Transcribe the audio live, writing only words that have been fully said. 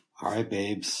All right,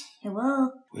 babes.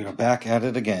 Hello. We are back at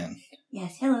it again.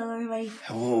 Yes, hello, everybody.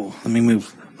 Hello. Let me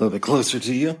move a little bit closer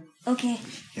to you. Okay.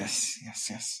 Yes.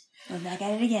 We're back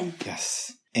at it again.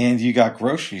 Yes. And you got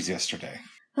groceries yesterday.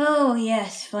 Oh,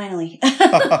 yes, finally.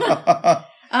 Yeah,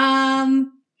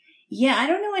 I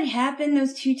don't know what happened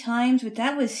those 2 times, but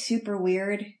that was super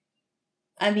weird.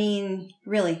 I mean,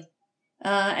 really.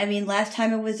 Last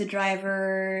time it was the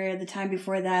driver. The time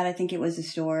before that, I think it was the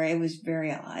store. It was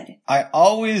very odd. I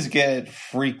always get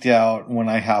freaked out when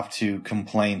I have to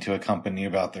complain to a company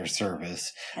about their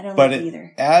service. I don't but like it it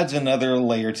either. adds another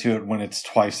layer to it when it's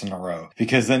twice in a row.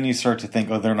 Because then you start to think,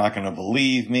 oh, they're not going to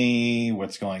believe me.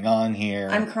 What's going on here?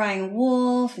 I'm crying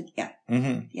wolf. Yeah.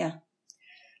 Mm-hmm. Yeah.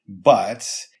 But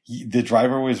the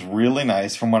driver was really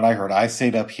nice. From what I heard, I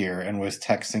stayed up here and was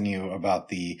texting you about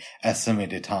the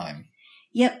estimated time.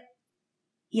 Yep.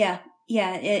 Yeah.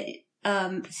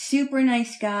 Super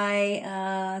nice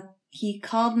guy. He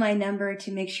called my number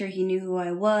to make sure he knew who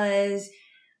I was.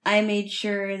 I made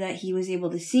sure that he was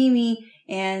able to see me,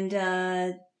 and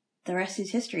the rest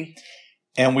is history.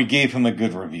 And we gave him a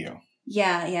good review.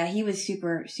 Yeah, he was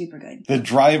super, super good. The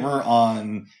driver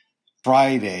on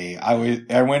Friday,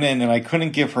 I went in and I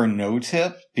couldn't give her no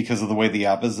tip because of the way the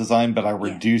app is designed, but I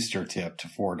reduced her tip to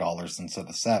 $4 instead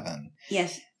of $7.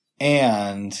 Yes.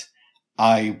 And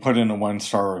I put in a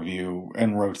 1-star review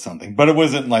and wrote something, but it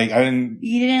wasn't like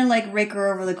You didn't like rake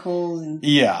her over the coals and.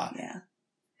 Yeah.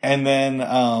 And then,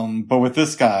 but with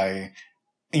this guy,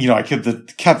 I kept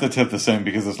the tip the same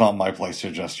because it's not my place to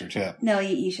adjust your tip. No,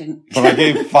 you shouldn't. But I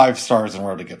gave 5 stars and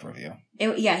wrote a good review.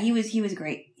 He was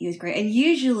great. He was great. And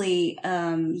usually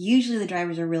the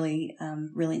drivers are really,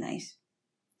 really nice.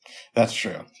 That's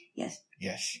true. Yes.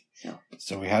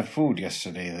 So we had food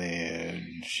yesterday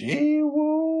then.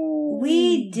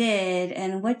 We did,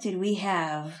 and what did we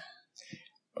have?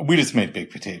 We just made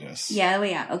baked potatoes.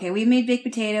 Yeah. Okay, we made baked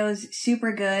potatoes,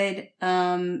 super good.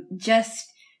 Just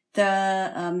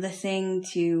the thing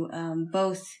to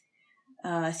both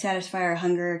satisfy our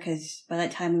hunger, because by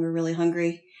that time we were really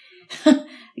hungry.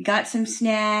 Got some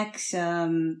snacks.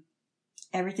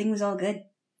 Everything was all good.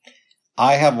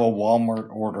 I have a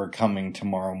Walmart order coming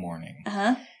tomorrow morning.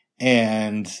 Uh-huh.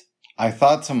 And I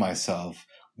thought to myself,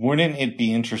 wouldn't it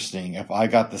be interesting if I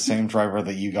got the same driver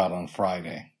that you got on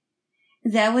Friday?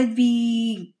 That would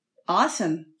be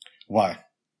awesome. Why?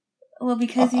 Well,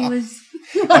 because he was...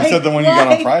 I said the one you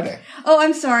got on Friday. Oh,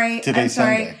 I'm sorry. Today's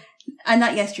Sunday.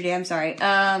 Not yesterday, I'm sorry.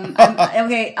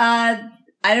 Okay, I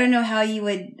don't know how you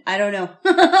would... I don't know.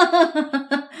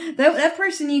 That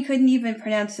person, you couldn't even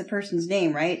pronounce the person's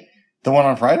name, right? The one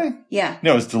on Friday? Yeah.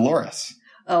 No, it's Dolores.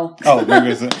 Oh. Maybe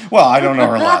it's... Well, I don't know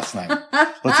her last name.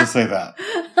 Let's just say that.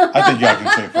 I think I can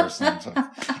say first names of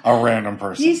a random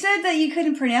person. You said that you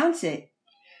couldn't pronounce it.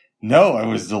 No, it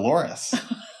was Dolores.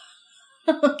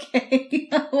 Okay.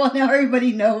 Well, now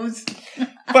everybody knows.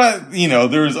 But,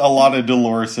 there's a lot of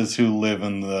Doloreses who live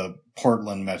in the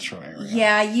Portland metro area.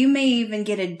 Yeah, you may even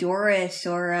get a Doris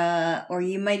or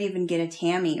you might even get a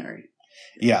Tammy or...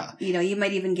 Yeah. You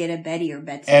might even get a Betty or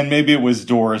Betsy. And maybe it was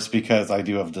Doris because I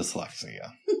do have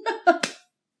dyslexia.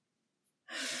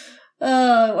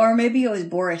 Or maybe it was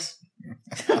Boris.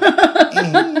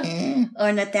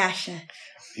 Or Natasha.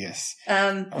 Yes.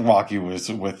 Rocky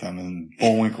was with them and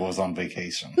Bullwinkle was on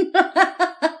vacation.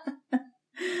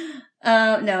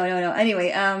 No.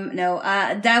 Anyway, no.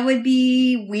 That would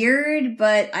be weird,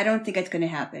 but I don't think it's going to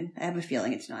happen. I have a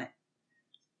feeling it's not.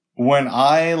 When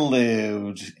I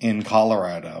lived in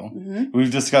Colorado,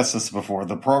 we've discussed this before.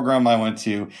 The program I went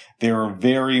to, they were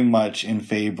very much in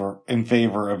favor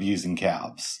of using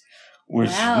cabs. Which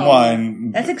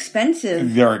one? That's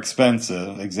expensive. They're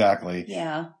expensive, exactly.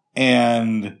 Yeah.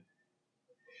 And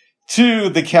 2,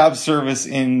 the cab service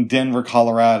in Denver,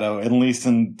 Colorado, at least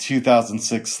in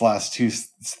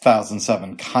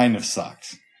 2006/2007, kind of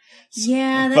sucked.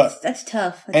 Yeah, that's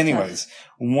tough. Anyways,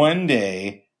 one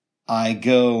day I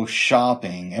go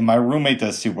shopping, and my roommate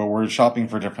does too, but we're shopping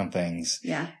for different things.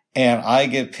 Yeah. And I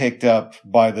get picked up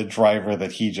by the driver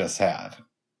that he just had.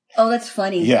 Oh, that's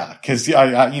funny. Yeah, because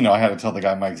I had to tell the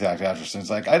guy my exact address, and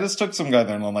he's like, I just took some guy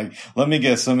there, and I'm like, let me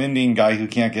guess, some Indian guy who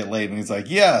can't get laid, and he's like,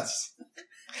 yes.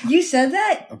 You said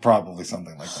that? Probably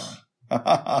something like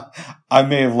that. I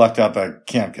may have left out the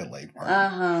can't get laid part.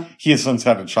 Uh-huh. He has since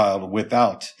had a child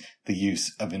without the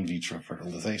use of in vitro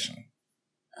fertilization.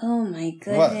 Oh my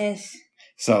goodness. What?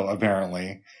 So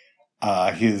apparently,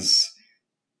 his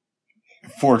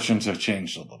fortunes have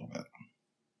changed a little bit.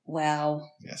 Wow.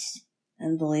 Yes.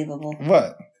 Unbelievable.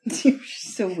 What? You're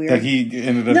so weird. That he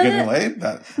ended up getting laid?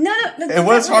 No. It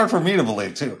was hard for me to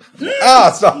believe, too.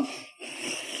 Stop.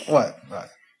 What?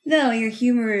 No, your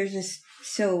humor is just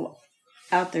so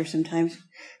out there sometimes.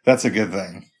 That's a good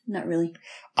thing. Not really.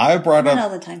 I brought Not up all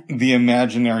the time. the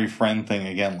imaginary friend thing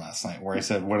again last night, where I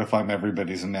said, what if I'm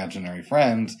everybody's imaginary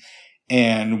friend?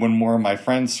 And when more of my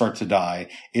friends start to die,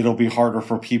 it'll be harder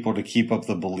for people to keep up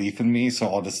the belief in me, so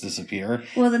I'll just disappear.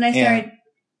 Well, then I started...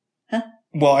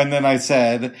 Well, and then I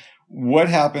said, what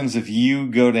happens if you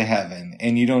go to heaven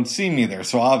and you don't see me there?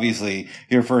 So obviously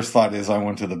your first thought is I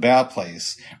went to the bad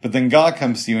place. But then God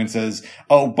comes to you and says,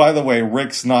 oh, by the way,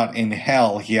 Rick's not in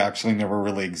hell. He actually never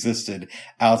really existed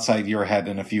outside your head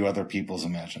and a few other people's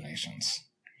imaginations.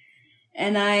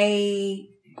 And I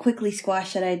quickly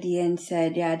squashed that idea and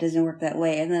said, yeah, it doesn't work that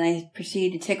way. And then I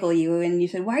proceeded to tickle you and you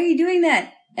said, why are you doing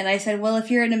that? And I said, well,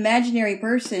 if you're an imaginary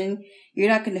person, you're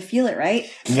not going to feel it, right?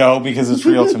 No, because it's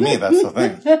real to me. That's the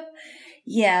thing.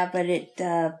 Yeah, but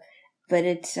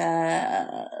it's,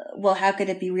 well, how could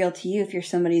it be real to you if you're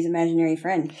somebody's imaginary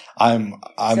friend? So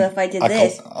if I did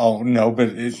this. Oh, no,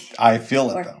 but I feel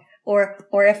it though.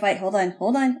 Or if I, hold on.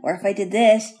 Or if I did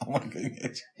this. Oh my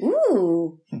goodness.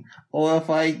 Ooh. Or if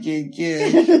I did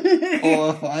this. Or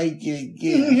if I did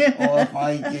this. Or if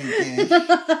I did this.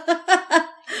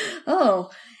 Oh,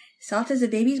 soft as a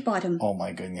baby's bottom. Oh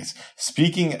my goodness.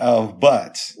 Speaking of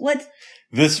butt. What?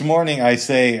 This morning I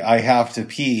say I have to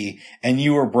pee, and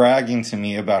you were bragging to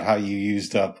me about how you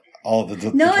used up all the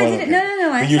toilet I didn't. paper. No.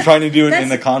 Were you trying to do it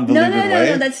in a convoluted way?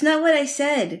 No, that's not what I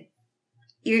said.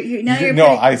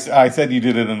 I said you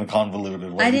did it in a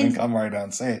convoluted way. I You didn't come right out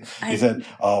and say it. You said,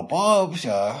 oh, Bob,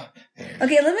 okay,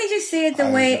 let me just say it the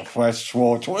way... Fresh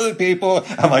toilet paper.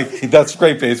 I'm like, that's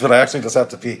great, babes, but I actually just have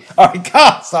to pee. All right,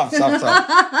 God, stop.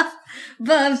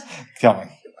 Bubs. Tell me.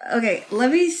 Okay, let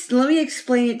me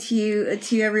explain it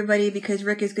to everybody, because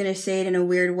Rick is going to say it in a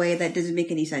weird way that doesn't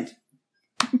make any sense.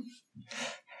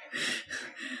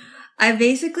 I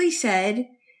basically said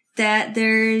that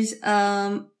there's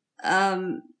the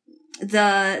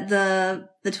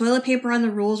toilet paper on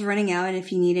the roll's running out, and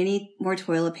if you need any more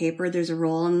toilet paper, there's a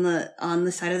roll on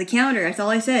the side of the counter. That's all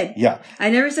I said. Yeah.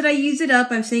 I never said I used it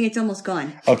up. I'm saying it's almost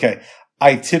gone. Okay.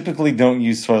 I typically don't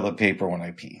use toilet paper when I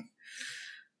pee.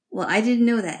 Well, I didn't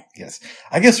know that. Yes.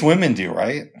 I guess women do,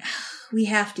 right? We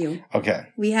have to. Okay.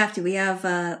 We have to. We have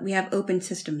open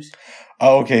systems.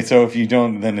 Oh, okay. So if you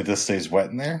don't, then it just stays wet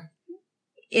in there?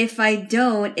 If I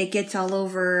don't, it gets all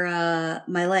over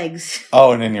my legs.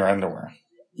 Oh, and in your underwear.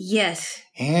 Yes.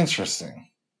 Interesting.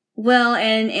 Well,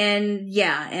 and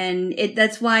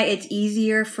that's why it's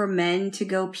easier for men to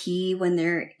go pee when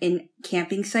they're in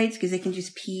camping sites, because they can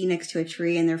just pee next to a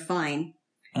tree and they're fine.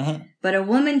 Mm-hmm. But a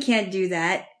woman can't do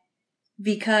that,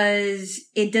 because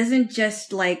it doesn't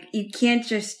just you can't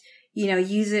just,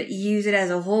 use it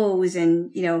as a hose and,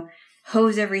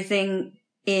 hose everything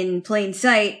in plain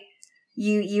sight.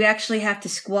 You actually have to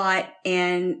squat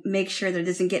and make sure that it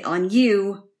doesn't get on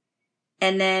you,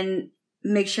 and then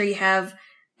make sure you have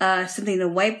something to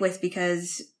wipe with,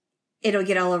 because it'll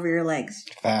get all over your legs.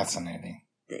 Fascinating.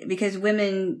 Because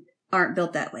women aren't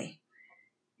built that way.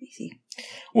 You see.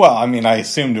 Well, I mean, I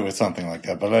assumed it was something like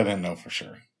that, but I didn't know for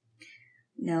sure.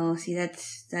 No, see,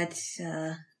 that's that's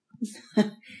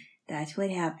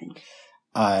what happened.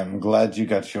 I'm glad you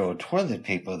got your toilet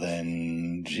paper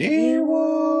then,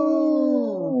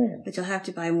 which I'll have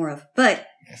to buy more of. But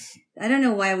yes. I don't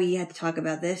know why we had to talk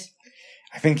about this.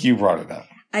 I think you brought it up.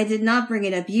 I did not bring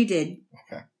it up. You did.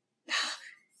 Okay.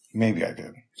 Maybe I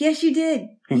did. Yes, you did.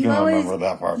 Who can remember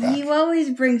that far back? You always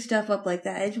bring stuff up like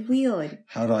that. It's weird.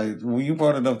 Well, you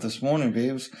brought it up this morning,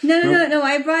 babes. No.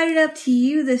 I brought it up to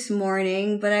you this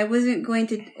morning, but I wasn't going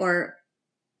to,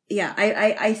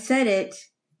 I said it,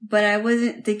 but I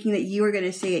wasn't thinking that you were going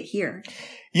to say it here.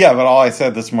 Yeah, but all I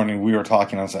said this morning, we were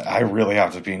talking, I said, I really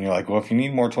have to pee. And you're like, well, if you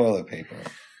need more toilet paper.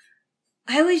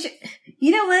 I wish,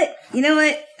 you know what?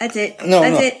 That's it.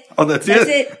 It. Oh, that's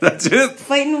it? That's it?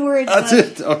 Fighting words. That's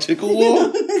it. Oh, tickle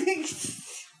wall.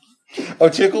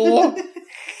 Tickle wall.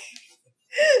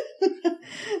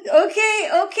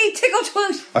 Okay, tickle toes.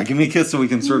 All right, give me a kiss so we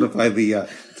can certify the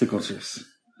tickle juice.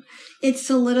 It's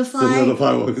solidified.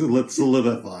 Let's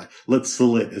solidify. Let's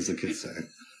solid, as the kids say.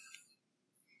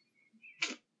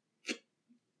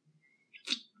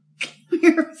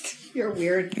 You're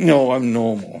weird. No, I'm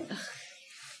normal.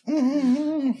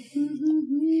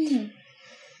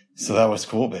 So that was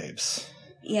cool, babes.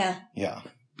 Yeah. Yeah.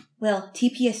 Well,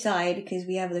 TP aside, because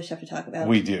we have other stuff to talk about.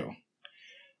 We do.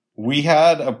 We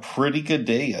had a pretty good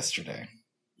day yesterday.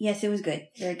 Yes, it was good.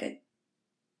 Very good.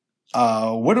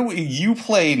 You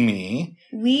played me.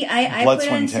 I put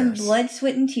on some Blood,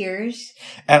 Sweat, and Tears.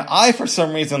 And I, for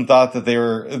some reason, thought that they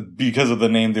were, because of the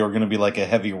name, they were going to be like a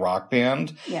heavy rock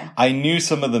band. Yeah. I knew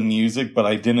some of the music, but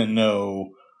I didn't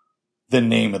know the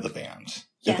name of the band.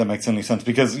 Yeah. If that makes any sense.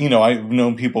 Because, you know, I've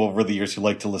known people over the years who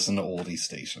like to listen to oldie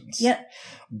stations. Yep.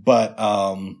 But,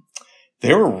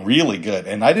 they were really good.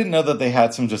 And I didn't know that they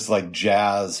had some just like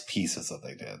jazz pieces that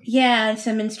they did. Yeah,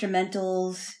 some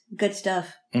instrumentals, good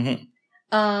stuff. Mm-hmm.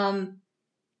 But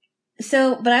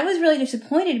I was really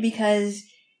disappointed because,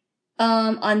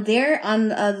 on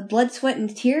the Blood, Sweat,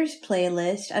 and Tears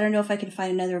playlist, I don't know if I can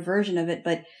find another version of it,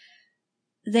 but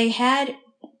they had,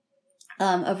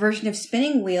 a version of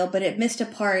Spinning Wheel, but it missed a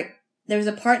part. There was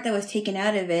a part that was taken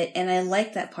out of it, and I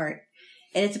liked that part.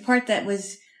 And it's a part that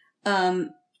was,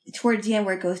 towards the end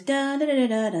where it goes da da da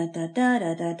da da da da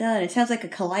da da da, and it sounds like a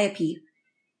calliope.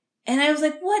 And I was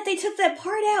like, "What? They took that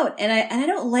part out." And I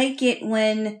don't like it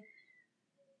when,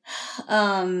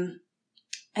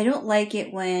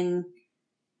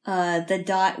 the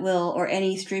dot will, or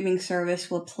any streaming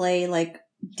service will play like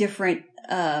different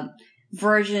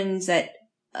versions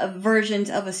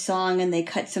of a song, and they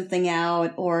cut something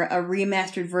out, or a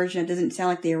remastered version that doesn't sound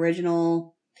like the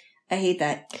original. I hate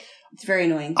that. It's very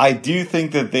annoying. I do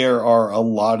think that there are a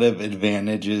lot of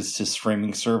advantages to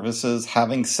streaming services.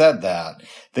 Having said that,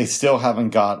 they still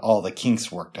haven't got all the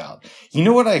kinks worked out. You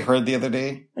know what I heard the other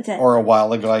day? What's that? Or a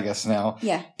while ago, I guess now?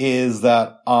 Yeah. Is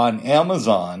that on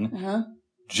Amazon,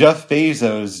 Jeff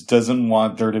Bezos doesn't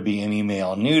want there to be any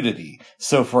male nudity.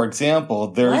 So, for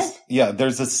example, there's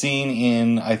a scene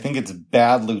in, I think it's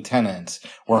Bad Lieutenant,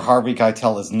 where Harvey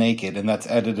Keitel is naked, and that's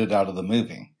edited out of the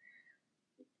movie.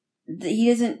 He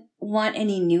doesn't want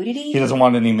any nudity? He doesn't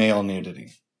want any male nudity.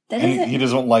 And he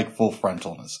doesn't like full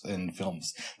frontalness in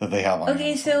films that they have on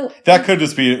Okay, Amazon. so... That could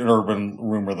just be an urban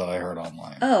rumor that I heard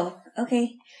online. Oh,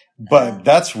 okay. But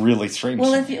that's really strange.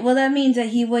 Well, that means that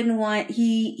he wouldn't want...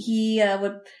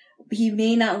 He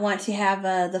may not want to have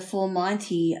the Full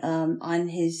Monty on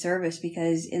his service,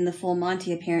 because in the Full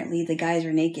Monty, apparently the guys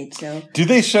are naked. So do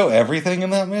they show everything in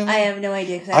that movie? I have no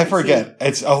idea. I forget.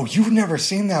 You've never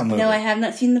seen that movie? No, I have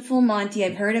not seen the Full Monty.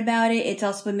 I've heard about it. It's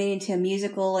also been made into a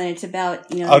musical, and it's about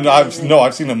I've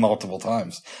seen it multiple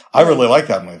times. I really like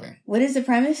that movie. What is the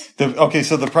premise?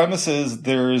 So the premise is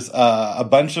there's a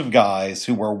bunch of guys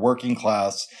who were working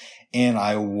class. And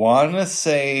I want to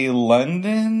say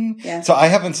London. Yeah. So I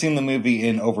haven't seen the movie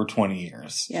in over 20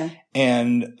 years. Yeah.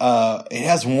 And it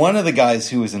has one of the guys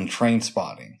who was in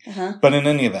Trainspotting. But in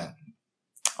any event,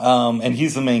 and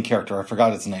he's the main character. I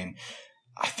forgot his name.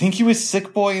 I think he was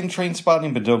Sick Boy in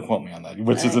Trainspotting, but don't quote me on that,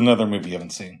 which is another movie you haven't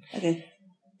seen. Okay.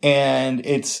 And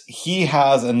he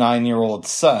has a 9-year-old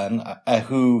son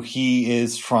who he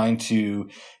is trying to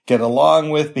get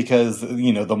along with because,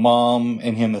 the mom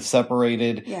and him have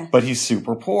separated, but he's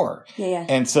super poor. Yeah.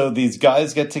 And so these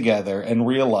guys get together and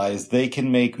realize they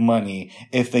can make money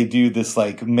if they do this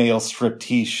like male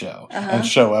striptease show and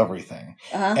show everything.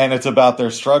 And it's about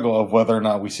their struggle of whether or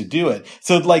not we should do it.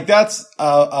 So like that's,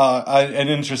 an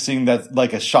interesting, that's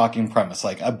like a shocking premise.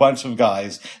 Like a bunch of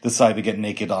guys decide to get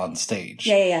naked on stage.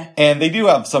 Yeah. And they do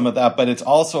have some of that, but it's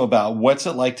also about what's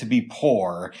it like to be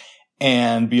poor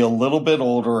and be a little bit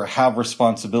older, have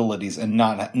responsibilities, and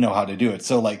not know how to do it.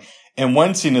 So like, in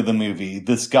one scene of the movie,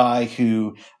 this guy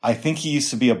who I think he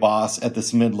used to be a boss at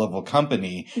this mid-level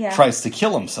company tries to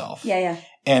kill himself. Yeah.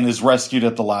 And is rescued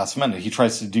at the last minute. He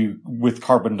tries to do with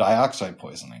carbon dioxide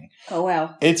poisoning. Oh,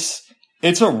 wow.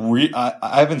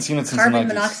 I haven't seen it since the 90s. Carbon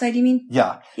monoxide, you mean?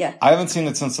 Yeah. I haven't seen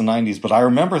it since the 90s, but I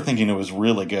remember thinking it was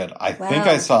really good. I think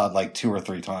I saw it like 2 or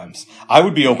 3 times. I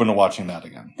would be open to watching that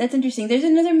again. That's interesting. There's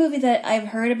another movie that I've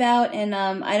heard about, and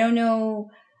I don't know.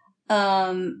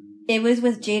 It was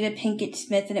with Jada Pinkett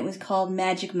Smith, and it was called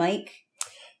Magic Mike.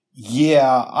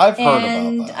 Yeah, I've heard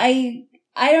about that.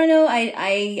 I don't know.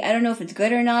 I don't know if it's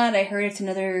good or not. I heard it's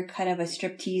another kind of a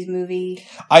striptease movie.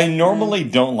 I normally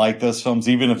don't like those films,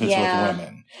 even if it's with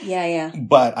women. Yeah.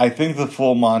 But I think the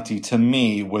Full Monty, to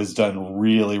me, was done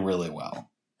really, really well.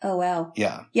 Oh, wow.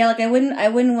 Yeah. Yeah, like I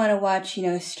wouldn't want to watch,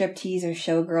 striptease or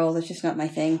showgirls. It's just not my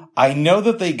thing. I know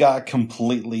that they got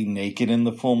completely naked in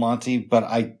the Full Monty, but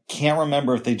I can't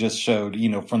remember if they just showed,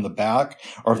 from the back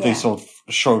or if they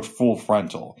showed full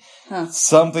frontal. Huh.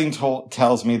 Something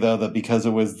tells me, though, that because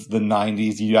it was the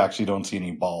 90s, you actually don't see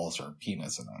any balls or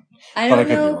penis in it. I could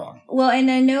be wrong. Well, and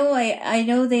I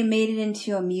know they made it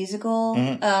into a musical.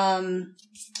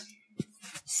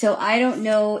 So I don't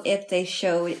know if they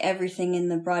showed everything in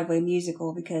the Broadway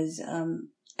musical because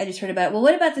I just heard about it. Well,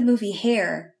 what about the movie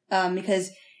Hair? Because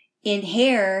in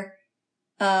Hair,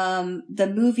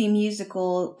 the movie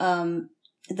musical,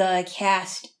 the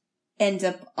cast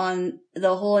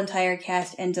the whole entire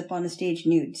cast ends up on the stage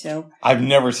nude. So I've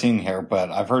never seen Hair, but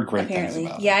I've heard great things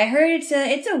about it. Yeah, I heard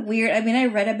it's a weird, I mean, I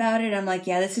read about it and I'm like,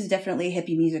 yeah, this is definitely a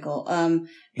hippie musical.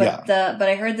 But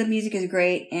I heard the music is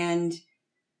great but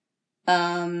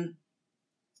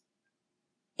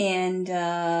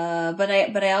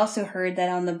I also heard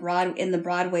that in the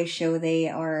Broadway show they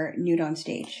are nude on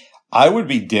stage. I would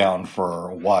be down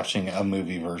for watching a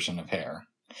movie version of Hair.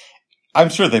 I'm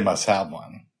sure they must have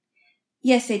one.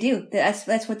 Yes, they do. That's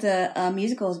what the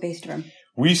musical is based from.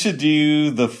 We should do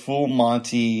the Full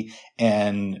Monty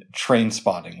and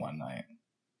Trainspotting one night.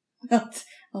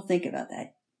 I'll think about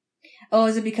that. Oh,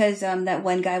 is it because that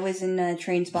one guy was in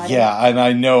Trainspotting? Yeah, and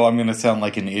I know I'm going to sound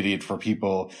like an idiot for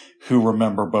people who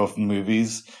remember both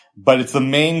movies, but it's the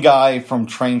main guy from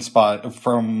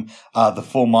the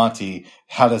Full Monty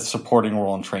had a supporting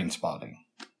role in Trainspotting.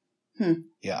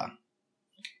 Yeah.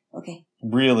 Okay.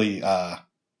 Really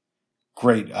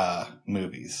great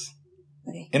movies.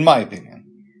 Okay. In my opinion.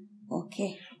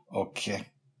 Okay.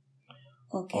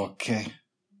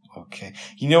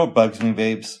 You know what bugs me,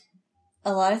 babes?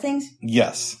 A lot of things?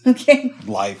 Yes. Okay.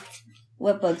 Life.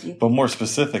 What bugs you? But more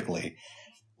specifically,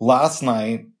 last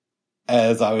night,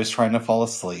 as I was trying to fall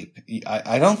asleep,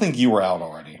 I don't think you were out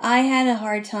already. I had a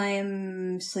hard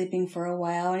time sleeping for a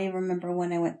while. I don't even remember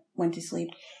when I went to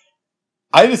sleep.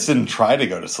 I just didn't try to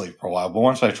go to sleep for a while, but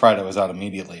once I tried, I was out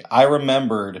immediately. I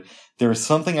remembered there was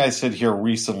something I said here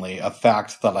recently, a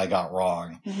fact that I got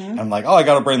wrong. Mm-hmm. I'm like, I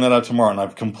gotta bring that up tomorrow, and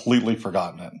I've completely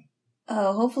forgotten it.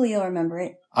 Oh, hopefully you'll remember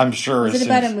it. I'm sure. Was it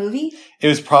about a movie? It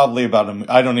was probably about a movie.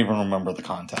 I don't even remember the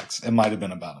context. It might have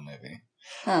been about a movie.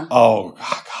 Huh. Oh,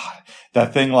 God.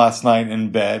 That thing last night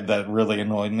in bed that really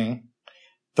annoyed me.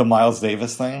 The Miles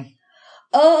Davis thing.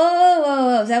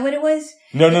 Oh, is that what it was?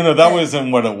 No, that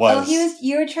wasn't what it was.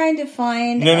 You were trying to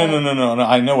find... No,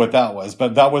 I know what that was,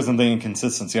 but that wasn't the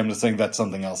inconsistency. I'm just saying that's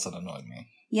something else that annoyed me.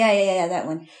 Yeah, that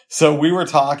one. So we were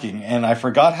talking, and I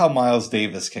forgot how Miles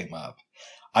Davis came up.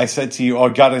 I said to you, I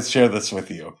gotta share this with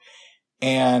you.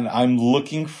 And I'm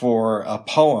looking for a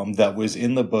poem that was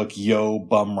in the book Yo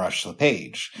Bum Rush the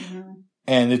Page. Mm-hmm.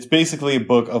 And it's basically a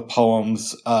book of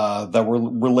poems that were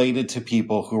related to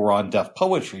people who were on Def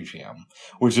Poetry Jam,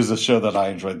 which is a show that I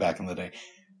enjoyed back in the day.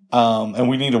 And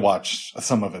we need to watch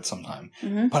some of it sometime.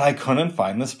 Mm-hmm. But I couldn't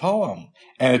find this poem.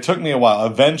 And it took me a while.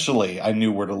 Eventually, I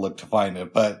knew where to look to find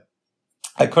it, but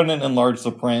I couldn't enlarge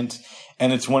the print.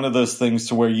 And it's one of those things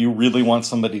to where you really want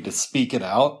somebody to speak it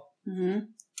out. Mm-hmm.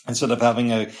 Instead of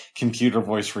having a computer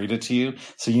voice read it to you,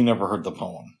 so you never heard the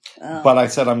poem. Oh. But I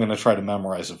said I'm going to try to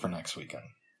memorize it for next weekend.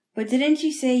 But didn't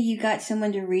you say you got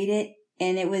someone to read it,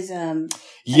 and it was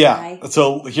yeah. Guy?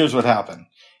 So here's what happened.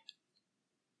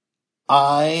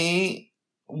 I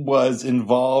was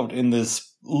involved in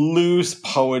this loose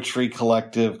poetry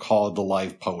collective called the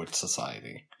Life Poets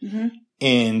Society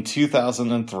in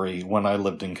 2003 when I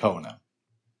lived in Kona.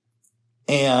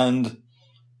 And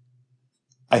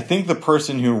I think the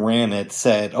person who ran it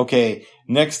said, okay,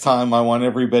 next time I want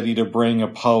everybody to bring a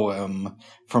poem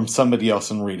from somebody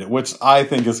else and read it, which I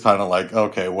think is kind of like,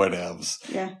 okay, whatevs.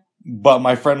 Yeah. But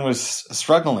my friend was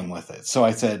struggling with it. So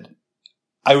I said,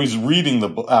 I was reading the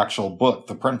actual book,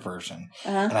 the print version,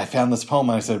 and I found this poem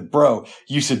and I said, bro,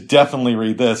 you should definitely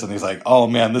read this. And he's like, oh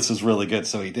man, this is really good.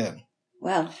 So he did.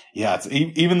 Wow. Yeah. It's,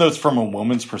 even though it's from a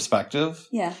woman's perspective,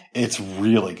 it's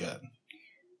really good.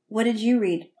 What did you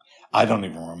read? I don't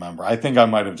even remember. I think I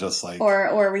might have just like...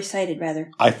 Or recited, rather.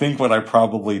 I think what I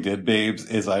probably did, babes,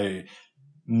 is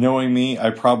knowing me,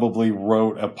 I probably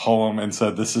wrote a poem and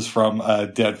said, this is from a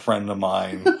dead friend of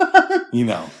mine. You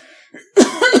know.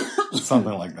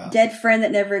 Something like that. Dead friend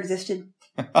that never existed.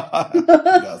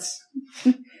 Yes.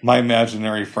 My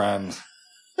imaginary friend.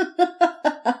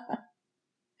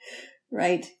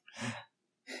 Right.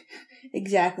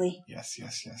 Exactly. Yes.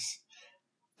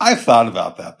 I've thought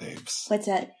about that, babes. What's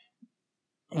that?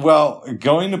 Well,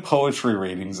 going to poetry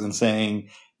readings and saying,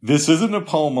 this isn't a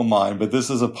poem of mine, but this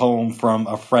is a poem from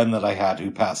a friend that I had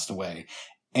who passed away.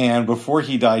 And before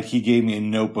he died, he gave me a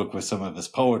notebook with some of his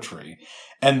poetry.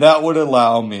 And that would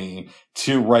allow me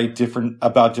to write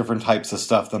about different types of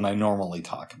stuff than I normally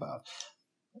talk about.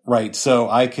 Right. So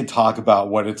I could talk about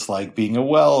what it's like being a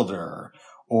welder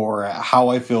or how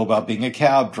I feel about being a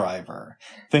cab driver,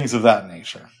 things of that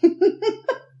nature.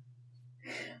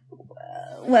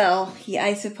 Well, yeah,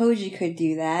 I suppose you could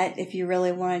do that if you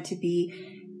really wanted to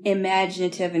be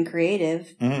imaginative and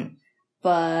creative. Mm-hmm.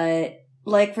 But,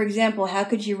 like, for example, how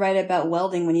could you write about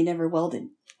welding when you never welded?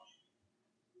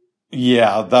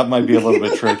 Yeah, that might be a little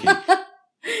bit tricky.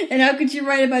 And how could you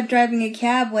write about driving a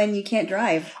cab when you can't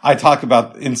drive? I talk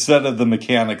about, instead of the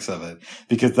mechanics of it,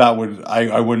 because I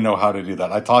wouldn't know how to do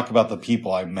that. I talk about the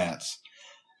people I met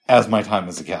as my time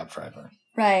as a cab driver.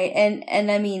 Right. And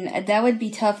I mean, that would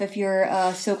be tough if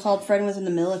your so-called friend was in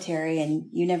the military and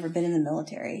you never been in the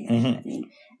military. Mm-hmm. I mean,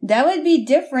 that would be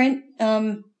different.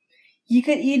 You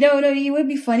could, you would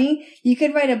be funny. You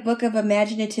could write a book of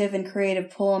imaginative and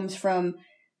creative poems from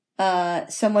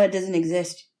someone that doesn't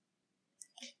exist.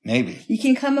 Maybe. You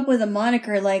can come up with a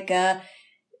moniker like,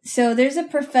 so there's a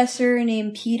professor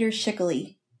named Peter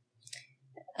Schickele.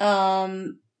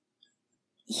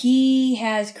 He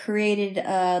has created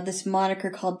this moniker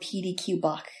called PDQ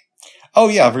Bach. Oh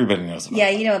yeah, everybody knows about that. Yeah,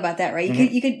 you know about that, right?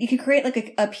 You could create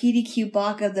like a PDQ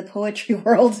Bach of the poetry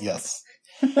world. Yes.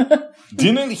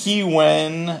 Didn't he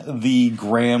win the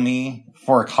Grammy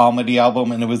for a comedy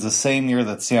album, and it was the same year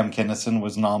that Sam Kinison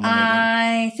was nominated?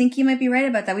 I think you might be right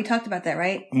about that. We talked about that,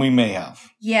 right? We may have.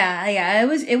 Yeah.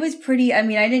 It was pretty. I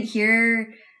mean, I didn't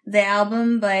hear the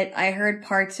album, but I heard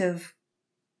parts of.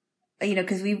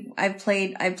 Because I've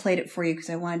played it for you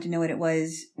because I wanted to know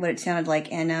what it sounded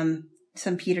like, and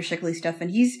some Peter Schickele stuff,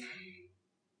 and he's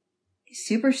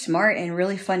super smart and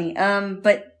really funny.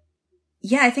 But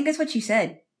yeah, I think that's what you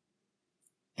said.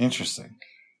 Interesting.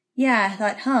 Yeah, I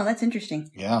thought, that's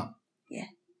interesting. Yeah.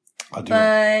 I'll do it.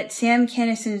 But Sam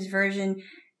Kinison's version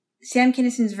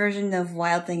of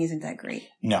Wild Thing isn't that great.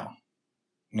 No.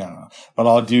 But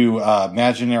I'll do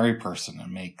imaginary person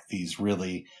and make these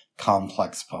really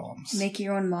complex poems. Make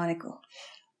your own monocle.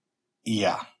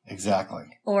 Yeah, exactly.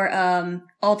 Or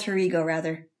alter ego,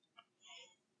 rather.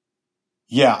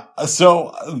 Yeah,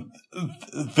 so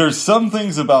there's some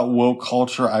things about woke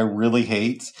culture I really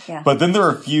hate, but then there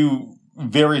are a few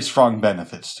very strong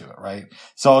benefits to it, right?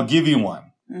 So I'll give you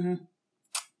one. Mm-hmm.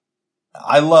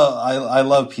 I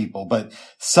love people, but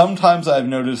sometimes I've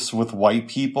noticed with white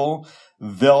people,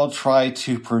 they'll try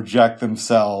to project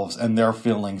themselves and their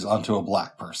feelings onto a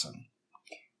black person.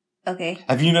 Okay.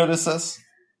 Have you noticed this?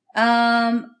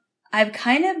 I've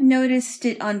kind of noticed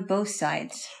it on both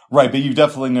sides. Right, but you've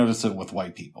definitely noticed it with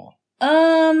white people.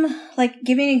 Like,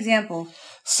 give me an example.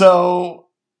 So,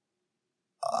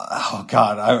 oh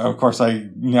God,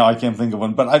 I can't think of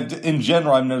one, but in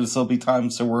general, I've noticed there'll be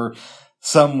times where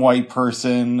some white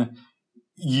person,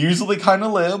 usually kind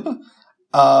of lib,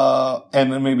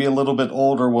 and then maybe a little bit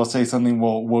older, will say something,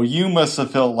 well, you must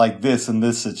have felt like this in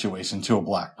this situation to a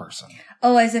black person.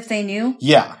 Oh, as if they knew?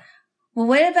 Yeah. Well,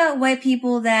 what about white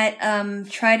people that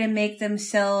try to make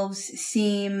themselves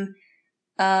seem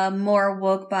more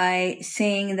woke by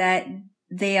saying that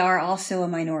they are also a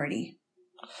minority?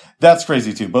 That's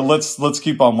crazy too. But let's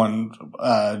keep on one.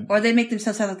 Or they make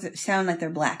themselves sound like they're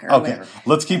black or whatever.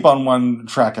 Let's keep on one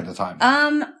track at a time.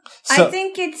 I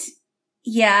think it's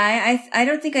I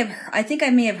don't think I think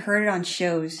I may have heard it on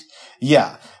shows.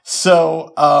 Yeah.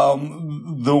 So,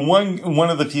 one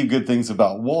of the few good things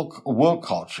about woke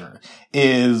culture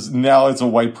is now as a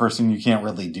white person, you can't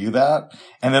really do that.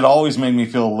 And it always made me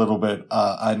feel a little bit,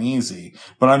 uneasy.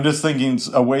 But I'm just thinking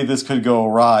a way this could go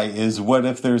awry is what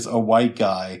if there's a white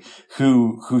guy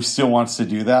who still wants to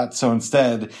do that? So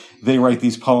instead they write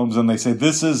these poems and they say,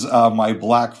 this is, my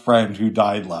black friend who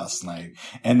died last night.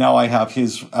 And now I have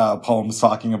his, poems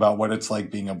talking about what it's like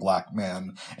being a black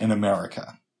man in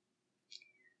America.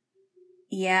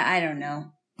 Yeah, I don't know.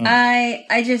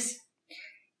 I just,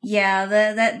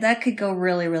 that could go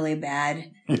really, really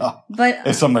bad. Yeah. But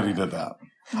if somebody did that,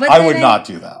 I would not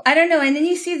do that. I don't know. And then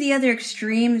you see the other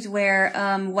extremes where,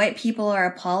 white people are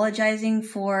apologizing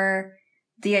for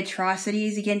the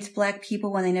atrocities against black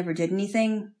people when they never did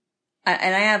anything.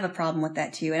 And I have a problem with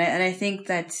that too. And I think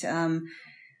that,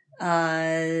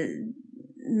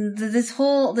 this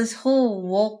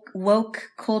whole woke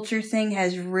culture thing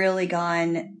has really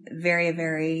gone very,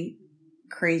 very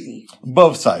crazy.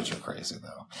 Both sides are crazy,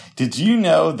 though. Did you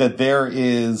know that there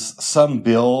is some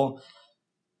bill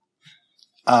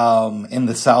in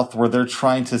the South where they're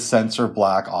trying to censor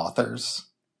black authors?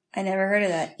 I never heard of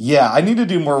that. Yeah, I need to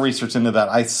do more research into that.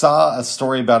 I saw a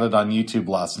story about it on YouTube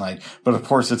last night, but of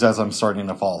course it's as I'm starting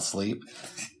to fall asleep.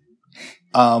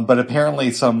 But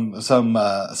apparently some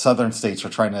southern states are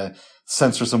trying to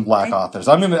censor some black authors.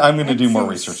 I'm gonna do more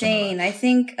research into that. I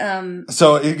think,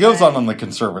 so it goes on the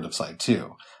conservative side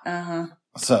too. Uh-huh.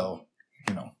 So,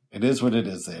 it is what it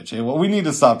is there, Jay. Well, we need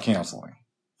to stop canceling.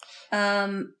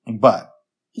 But.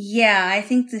 Yeah, I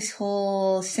think this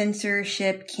whole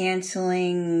censorship,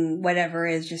 canceling, whatever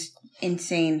is just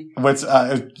insane.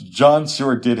 Jon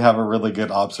Stewart did have a really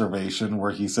good observation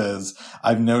where he says,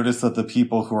 I've noticed that the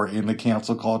people who are in the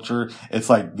cancel culture, it's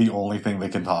like the only thing they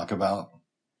can talk about.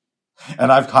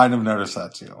 And I've kind of noticed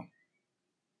that too.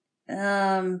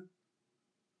 I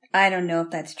don't know if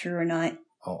that's true or not.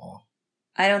 Oh.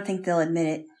 I don't think they'll admit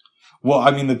it. Well,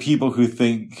 I mean, the people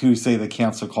who say that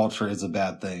cancel culture is a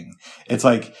bad thing. It's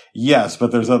like, yes,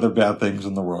 but there's other bad things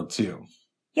in the world too.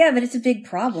 Yeah, but it's a big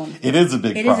problem. It is a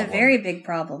big problem. It is a very big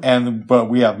problem. But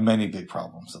we have many big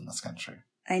problems in this country.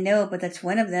 I know, but that's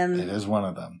one of them. It is one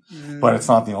of them. But it's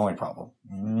not the only problem.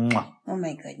 Oh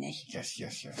my goodness. Yes.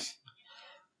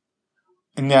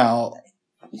 Now.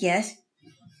 Yes.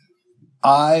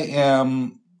 I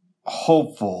am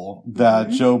hopeful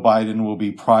that Joe Biden will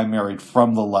be primaried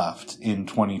from the left in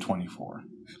 2024.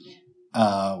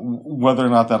 Whether or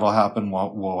not that'll happen,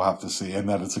 we'll have to see, and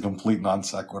that it's a complete non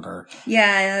sequitur.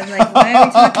 Yeah, I'm like, why are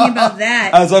we talking about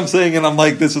that? As I'm saying, and I'm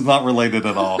like, this is not related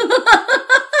at all.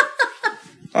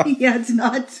 Yeah, it's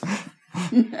not.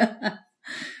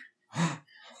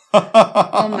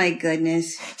 Oh my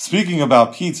goodness. Speaking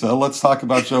about pizza, let's talk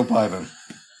about Joe Biden.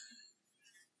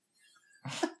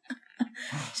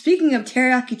 Speaking of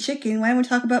teriyaki chicken, why don't we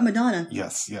talk about Madonna?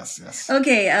 Yes.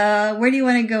 Okay, where do you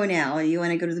want to go now? You want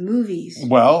to go to the movies?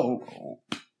 Well,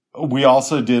 we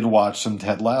also did watch some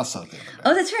Ted Lasso the other day.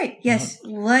 Oh, that's right. Yes.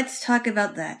 Let's talk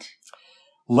about that.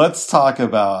 Let's talk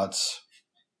about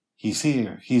he's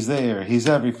here, he's there, he's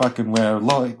every fucking where.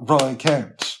 Roy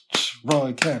Kent.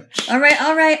 Roy Kent. All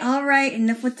right.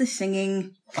 Enough with the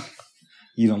singing.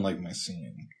 You don't like my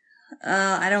singing.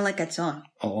 I don't like that song.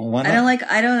 Oh, why not?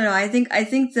 I don't know. I think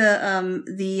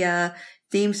the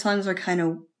theme songs are kind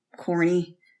of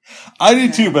corny. I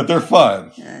do too, but they're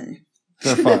fun.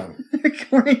 They're fun. They're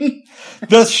corny.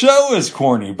 The show is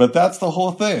corny, but that's the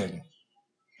whole thing.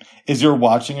 Is you're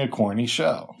watching a corny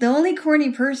show. The only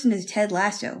corny person is Ted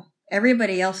Lasso.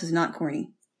 Everybody else is not corny.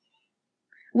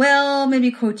 Well,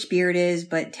 maybe Coach Beard is,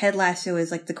 but Ted Lasso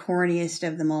is like the corniest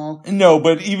of them all. No,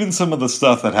 but even some of the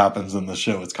stuff that happens in the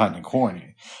show is kind of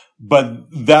corny. But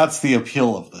that's the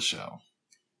appeal of the show.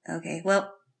 Okay,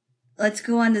 well, let's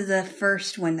go on to the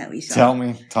first one that we saw. Tell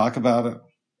me. Talk about it.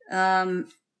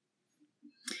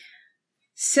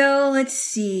 So let's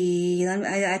see.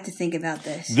 I have to think about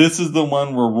this. This is the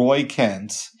one where Roy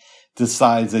Kent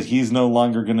decides that he's no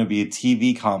longer going to be a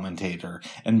TV commentator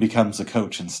and becomes a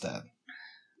coach instead.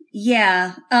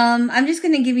 Yeah. I'm just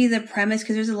going to give you the premise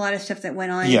because there's a lot of stuff that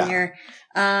went on in here.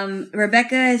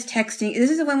 Rebecca is texting.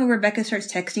 This is the one where Rebecca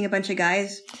starts texting a bunch of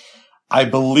guys. I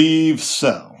believe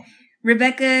so.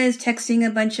 Rebecca is texting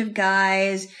a bunch of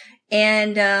guys,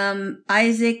 and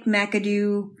Isaac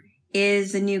McAdoo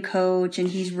is the new coach, and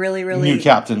he's really new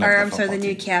captain. The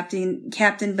new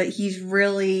captain, but he's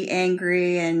really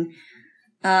angry, and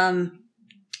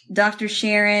Dr.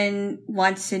 Sharon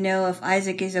wants to know if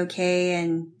Isaac is okay,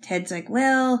 and Ted's like,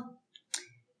 well,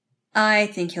 I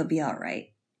think he'll be all right.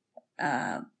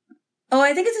 I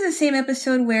think it's in the same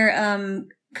episode where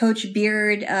Coach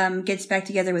Beard gets back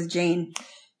together with Jane.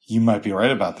 You might be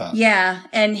right about that. Yeah,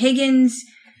 and Higgins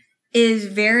is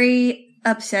very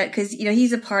upset because,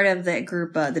 he's a part of that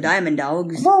group, the Diamond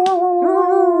Dogs.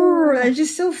 It's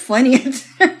just so funny.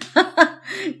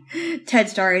 Ted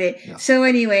started it. Yeah. So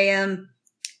anyway,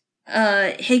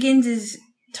 Higgins is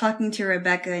talking to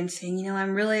Rebecca and saying,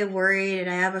 I'm really worried and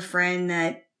I have a friend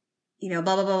that, blah,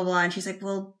 blah, blah, blah. And she's like,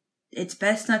 well, it's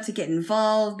best not to get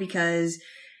involved because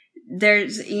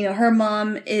there's, her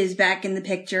mom is back in the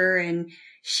picture and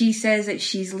she says that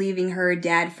she's leaving her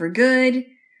dad for good.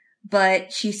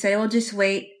 But she said, well, just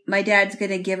wait. My dad's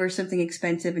going to give her something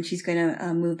expensive and she's going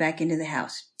to move back into the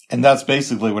house. And that's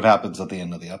basically what happens at the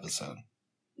end of the episode.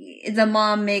 The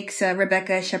mom makes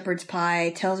Rebecca shepherd's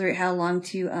pie, tells her how long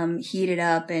to heat it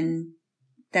up, and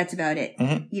that's about it.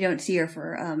 Mm-hmm. You don't see her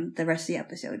for the rest of the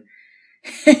episode.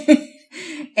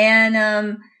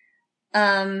 And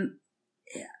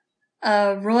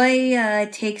Roy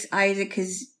takes Isaac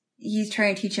because he's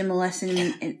trying to teach him a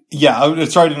lesson. Yeah, I'm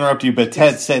sorry to interrupt you, but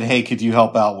Ted said, hey, could you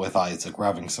help out with Isaac? We're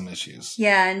having some issues.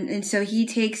 Yeah, and so he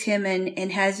takes him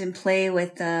and has him play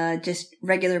with just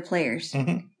regular players.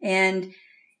 Mm-hmm. And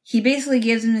he basically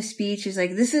gives him a speech. He's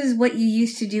like, this is what you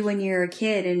used to do when you were a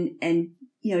kid, and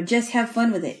just have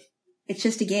fun with it. It's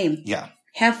just a game. Yeah.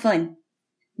 Have fun.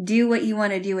 Do what you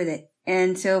want to do with it.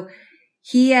 And so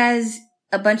he has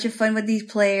a bunch of fun with these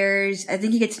players. I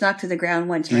think he gets knocked to the ground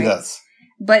once, right? He does.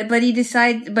 But he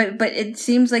decides, but it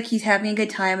seems like he's having a good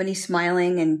time and he's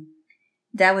smiling, and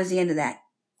that was the end of that.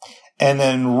 And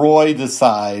then Roy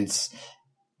decides,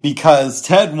 because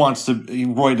Ted wants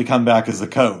Roy to come back as a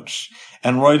coach,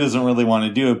 and Roy doesn't really want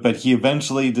to do it, but he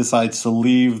eventually decides to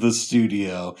leave the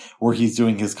studio where he's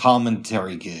doing his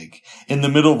commentary gig in the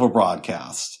middle of a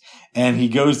broadcast. And he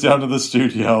goes down to the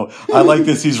studio. I like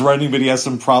this. He's running, but he has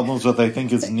some problems with, I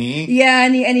think, his knee. Yeah,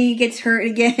 and he gets hurt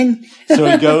again. So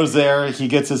he goes there. He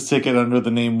gets his ticket under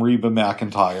the name Reba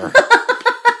McEntire.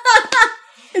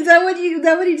 Is that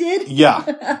what he did?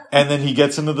 Yeah. And then he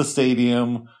gets into the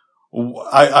stadium.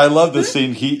 I love this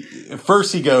scene.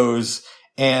 First he goes,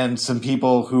 and some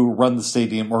people who run the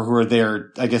stadium or who are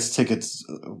there, I guess tickets,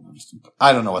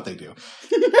 I don't know what they do.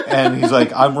 And he's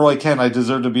like, I'm Roy Kent. I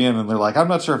deserve to be in. And they're like, I'm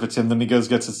not sure if it's him. Then he goes,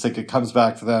 gets his ticket, comes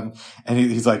back to them. And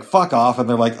he's like, fuck off. And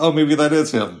they're like, oh, maybe that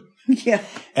is him. Yeah.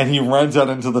 And he runs out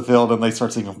into the field and they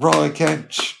start singing, Roy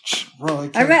Kent, Roy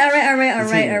Kent. All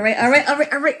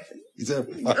right. He's there.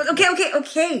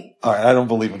 Okay. All right. I don't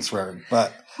believe in swearing,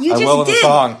 but you I just will in did. a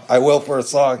song. I will for a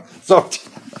song. So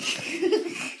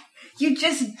you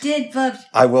just did, Bubs.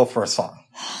 I will for a song.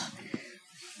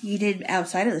 You did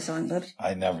outside of the song, Bubs.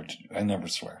 I never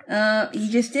swear. You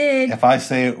just did. If I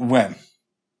say it when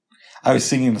I was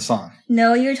singing the song.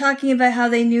 No, you're talking about how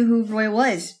they knew who Roy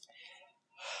was.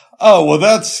 Oh, well,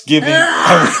 that's giving,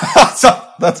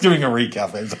 that's giving a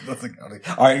recap.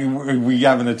 All right, are we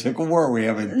having a tickle war? Or are we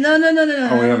having, No.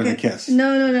 Are we having a kiss?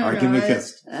 No. All right, give me a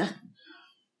kiss.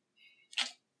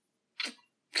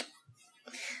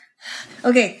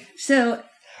 Okay, so,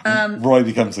 Roy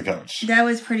becomes the coach. that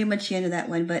was pretty much the end of that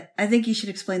one, but I think you should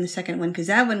explain the second one because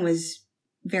that one was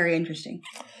very interesting.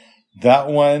 That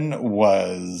one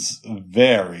was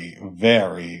very,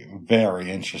 very,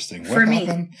 very interesting. What For me.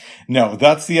 happened? No,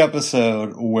 that's the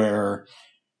episode where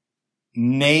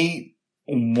Nate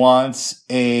wants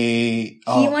He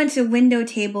wants a window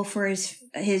table for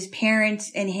his parents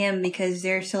and him because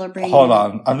they're celebrating. Hold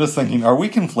on. I'm just thinking, are we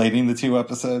conflating the two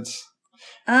episodes?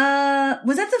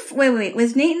 Was that wait,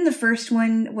 was Nate in the first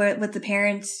one with the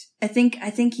parents? I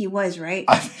think he was, right?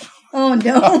 Oh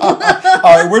no. All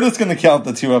right, we're just going to count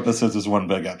the two episodes as one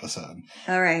big episode.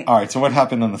 All right. All right, so what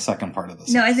happened in the second part of this?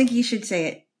 No, I think you should say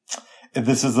it.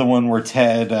 This is the one where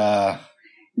Ted,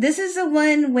 This is the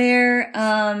one where,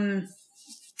 oh,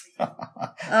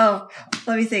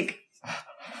 let me think.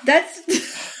 That's...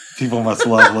 People must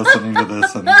love listening to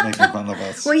this and making fun of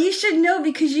us. Well, you should know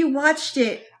because you watched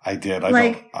it. I did.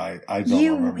 I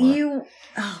don't remember.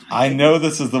 Oh I know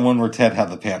this is the one where Ted had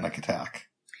the panic attack.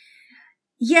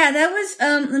 Yeah, that was,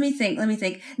 let me think.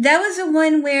 That was the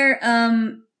one where,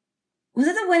 was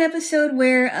that the one episode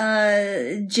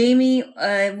where, Jamie,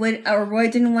 Roy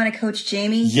didn't want to coach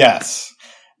Jamie? Yes.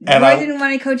 And Roy didn't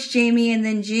want to coach Jamie, and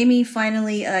then Jamie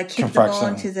finally, kicked the ball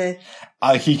into the...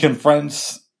 he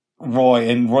confronts Roy,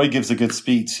 and Roy gives a good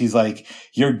speech. He's like,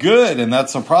 you're good, and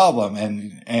that's a problem,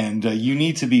 and you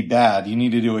need to be bad. You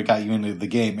need to do what got you into the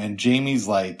game. And Jamie's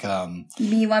like, You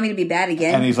mean you want me to be bad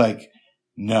again? And he's like,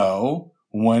 no,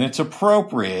 when it's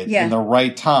appropriate, in the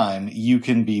right time, you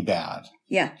can be bad.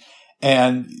 Yeah.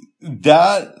 And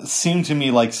that seemed to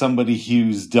me like somebody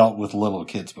who's dealt with little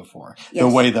kids before. Yes. The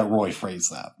way that Roy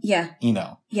phrased that. Yeah. You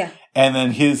know. Yeah. And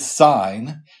then his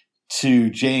sign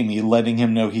to Jamie, letting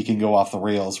him know he can go off the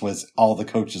rails, was all the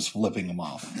coaches flipping him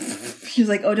off. He was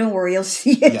like, oh, don't worry, you'll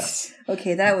see it. Yes.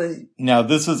 Okay, that was... Now,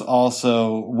 this is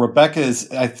also... Rebecca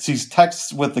she's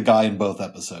texts with the guy in both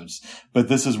episodes, but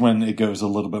this is when it goes a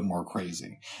little bit more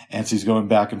crazy. And she's going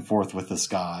back and forth with this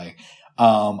guy.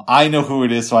 I know who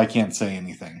it is, so I can't say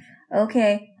anything.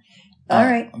 Okay. All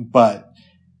right. But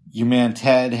your man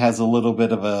Ted has a little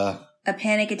bit of a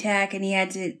panic attack, and he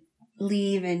had to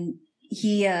leave, and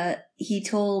he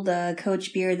told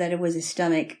Coach Beard that it was his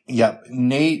stomach. Yep.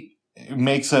 Nate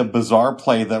makes a bizarre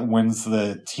play that wins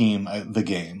the team the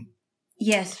game.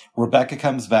 Yes. Rebecca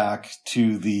comes back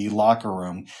to the locker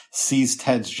room, sees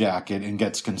Ted's jacket, and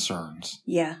gets concerned.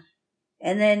 Yeah.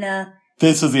 And then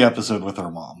this is the episode with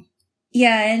her mom.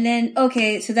 Yeah, and then,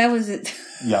 okay, so that was it.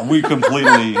 Yeah, we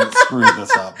completely screwed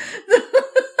this up.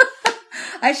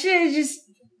 I should have just,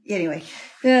 anyway.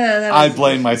 I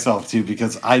blame myself too,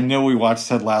 because I know we watched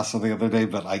Ted Lasso the other day,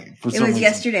 but it was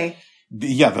yesterday.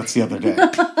 Yeah, that's the other day.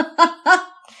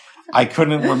 I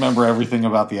couldn't remember everything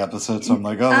about the episode, so I'm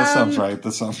like, oh, this sounds right.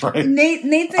 This sounds right.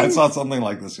 Nathan, I saw something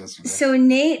like this yesterday. So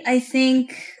Nate, I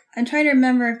think... I'm trying to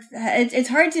remember. It's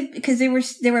hard to, because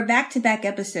they were back-to-back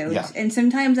episodes. Yeah. And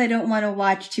sometimes I don't want to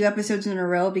watch 2 episodes in a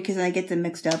row because I get them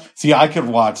mixed up. See, I could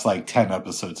watch like 10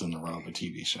 episodes in a row of a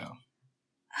TV show.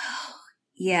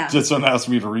 Yeah. Just don't ask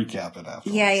me to recap it after.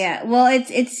 Yeah. Well, I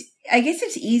guess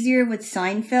it's easier with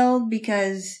Seinfeld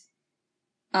because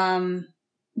I've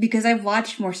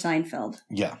watched more Seinfeld.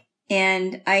 Yeah.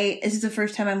 And this is the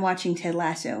first time I'm watching Ted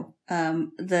Lasso,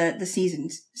 the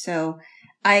seasons. So,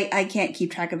 I can't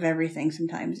keep track of everything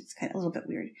sometimes. It's kind of a little bit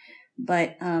weird.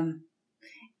 But,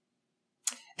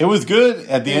 It was good.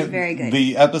 At the end, very good.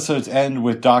 The episodes end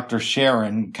with Dr.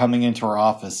 Sharon coming into her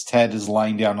office. Ted is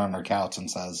lying down on her couch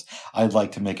and says, "I'd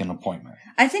like to make an appointment."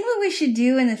 I think what we should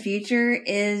do in the future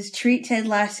is treat Ted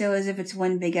Lasso as if it's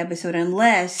one big episode,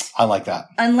 unless I like that.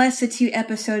 Unless the 2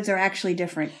 episodes are actually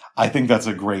different. I think that's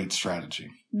a great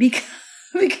strategy. Because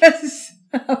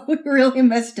we really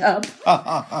messed up.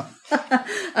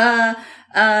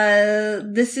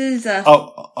 This is it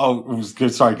was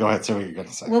good. Sorry, go ahead. Say what you're going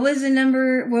to say. What was the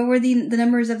number? What were the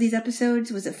numbers of these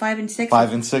episodes? Was it 5 and 6?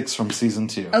 5 and 6 from season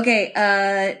 2.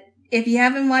 Okay. If you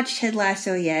haven't watched Ted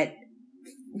Lasso yet,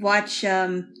 once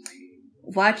you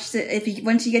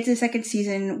get to the second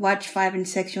season, watch 5 and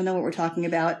 6. You'll know what we're talking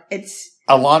about.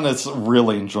 Alana's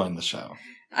really enjoying the show.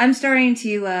 I'm starting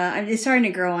to, it's starting to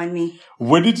grow on me.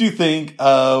 What did you think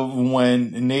of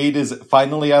when Nate is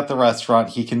finally at the restaurant?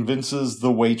 He convinces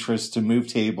the waitress to move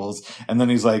tables, and then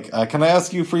he's like, "Can I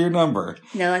ask you for your number?"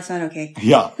 No, that's not okay.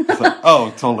 Yeah. Like,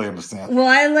 totally understand. Well,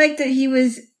 I like that he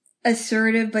was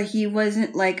assertive, but he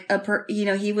wasn't like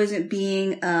he wasn't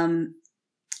being,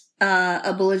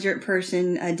 a belligerent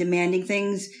person, demanding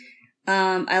things.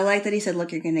 I like that he said,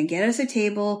 "Look, you're going to get us a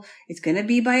table. It's going to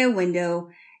be by a window."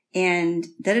 And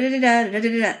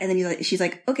da-da-da-da-da-da-da-da. And then she's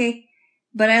like, "Okay."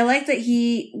 But I like that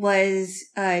he was,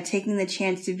 taking the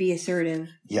chance to be assertive.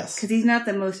 Yes. Cause he's not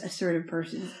the most assertive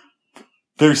person.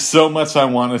 There's so much I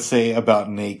want to say about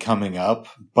Nate coming up,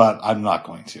 but I'm not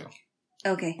going to.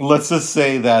 Okay. Let's just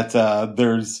say that,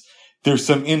 there's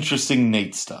some interesting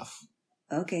Nate stuff.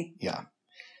 Okay. Yeah.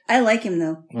 I like him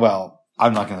though. Well,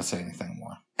 I'm not going to say anything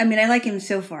more. I mean, I like him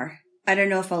so far. I don't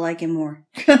know if I'll like him more.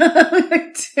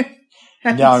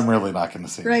 Now I'm really not going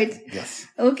to say right. anything. Yes.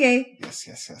 Okay.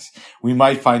 Yes. We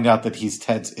might find out that he's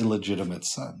Ted's illegitimate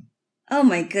son. Oh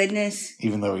my goodness.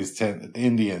 Even though he's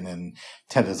Indian and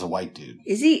Ted is a white dude.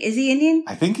 Is he Indian?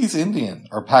 I think he's Indian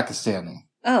or Pakistani.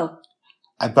 Oh.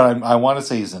 But I want to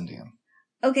say he's Indian.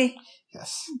 Okay.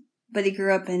 Yes. But he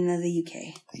grew up in the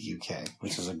UK. The UK,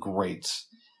 which is a great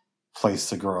place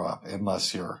to grow up,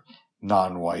 unless you're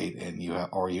non-white and you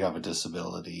have a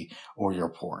disability or you're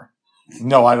poor.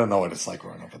 No, I don't know what it's like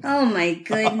growing up in there. Oh my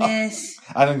goodness.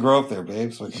 I didn't grow up there,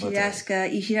 babe. So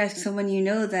you should ask someone you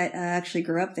know that actually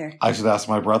grew up there. I should ask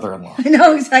my brother-in-law.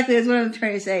 No, exactly. That's what I'm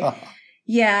trying to say.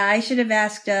 Yeah, I should have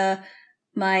asked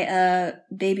my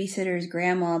babysitter's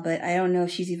grandma, but I don't know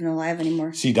if she's even alive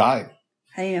anymore. She died.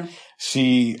 How do you know?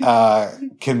 She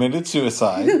committed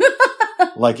suicide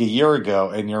like a year ago,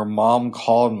 and your mom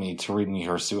called me to read me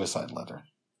her suicide letter.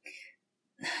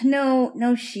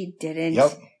 No, she didn't.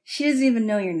 Yep. She doesn't even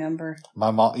know your number.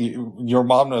 Your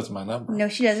mom knows my number. No,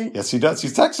 she doesn't. Yes, she does.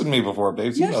 She's texted me before,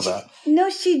 babes. You know that. No,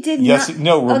 she did yes, not.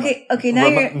 No. Okay. Now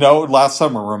you're. No, last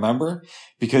summer, remember?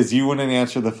 Because you wouldn't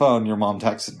answer the phone, your mom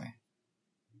texted me.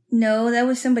 No, that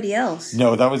was somebody else.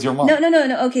 No, that was your mom.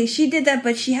 No. Okay, she did that,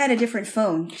 but she had a different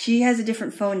phone. She has a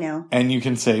different phone now. And you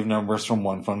can save numbers from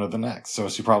one phone to the next, so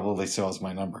she probably still has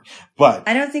my number. But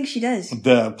I don't think she does.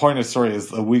 The point of the story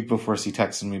is a week before she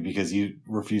texted me because you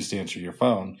refused to answer your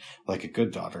phone like a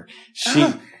good daughter.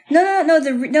 No.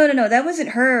 That wasn't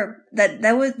her. That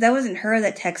wasn't her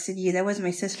that texted you. That was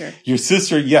my sister. Your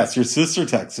sister, yes, your sister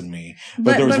texted me.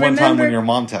 But there was one time when your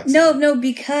mom texted me. No,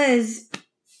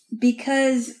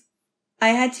 because I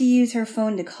had to use her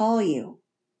phone to call you.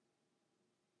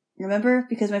 Remember?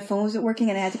 Because my phone wasn't working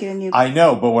and I had to get a new. I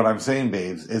know, but what I'm saying,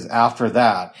 babes, is after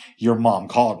that, your mom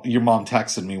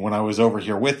texted me when I was over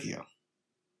here with you.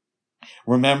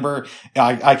 Remember?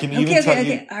 I can even tell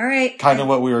you all right. kind of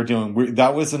what we were doing.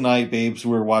 That was the night, babes,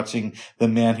 we were watching The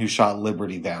Man Who Shot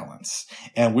Liberty Valance.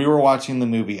 And we were watching the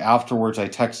movie. Afterwards, I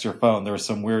texted your phone. There was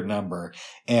some weird number.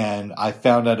 And I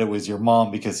found out it was your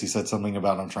mom because he said something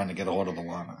about I'm trying to get a hold of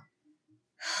Alana.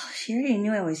 She already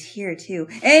knew I was here, too.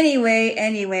 Anyway,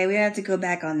 we have to go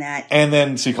back on that. And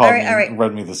then she called me and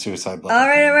read me the suicide letter. All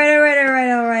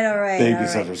right.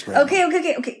 Babysitter's great.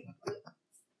 Okay.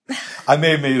 I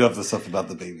may have made up the stuff about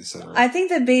the babysitter. I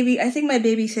think my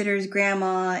babysitter's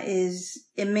grandma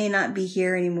it may not be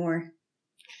here anymore.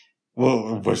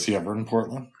 Well, was she ever in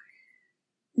Portland?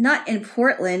 Not in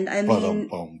Portland. I mean,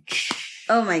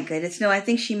 oh my goodness. No, I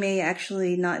think she may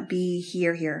actually not be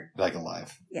here. Like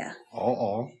alive. Yeah.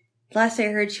 Oh. Last I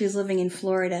heard, she was living in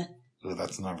Florida. Ooh,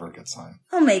 that's never a good sign.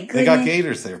 Oh my goodness. They got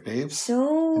gators there, babes.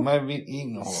 So. They might have been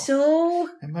eaten a whole. So.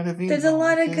 They might have eaten there's a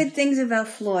lot of good things about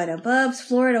Florida. Bubs,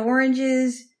 Florida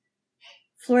oranges,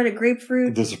 Florida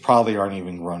grapefruit. Those probably aren't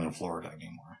even grown in Florida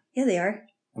anymore. Yeah, they are.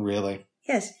 Really?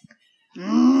 Yes.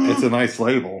 It's a nice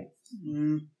label.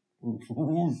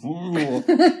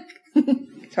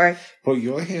 Sorry. Put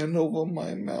your hand over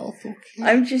my mouth, okay?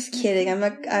 I'm just kidding.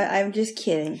 I'm just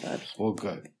kidding, Bubs. Well,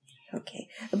 good. Okay.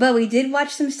 But we did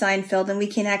watch some Seinfeld, and we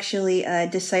can actually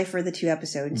decipher the 2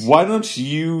 episodes. Why don't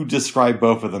you describe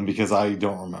both of them, because I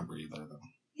don't remember either of them.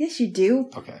 Yes, you do.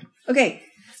 Okay. Okay.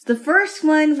 The first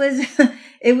one was,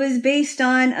 it was based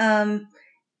on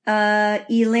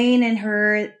Elaine and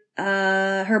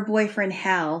her boyfriend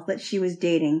Hal that she was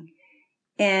dating.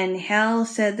 And Hal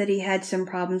said that he had some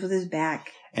problems with his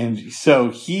back. And so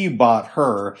he bought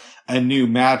her a new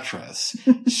mattress.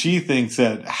 She thinks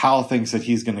that Hal thinks that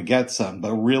he's going to get some,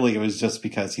 but really it was just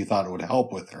because he thought it would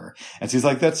help with her. And she's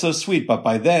like, that's so sweet. But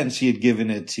by then she had given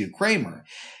it to Kramer.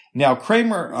 Now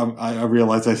Kramer, I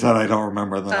realized I said I don't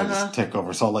remember, and then I just took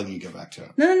over. So I'll let you get back to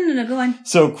it. No, go on.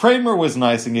 So Kramer was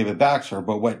nice and gave it back to her.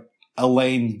 But what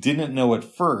Elaine didn't know at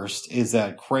first is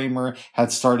that Kramer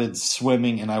had started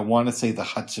swimming in, I want to say, the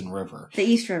Hudson River. The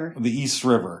East River. The East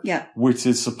River. Yeah. Which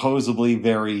is supposedly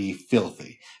very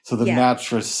filthy. So the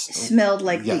mattress smelled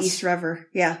like the East River.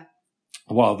 Yeah.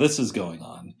 While this is going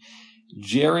on,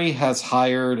 Jerry has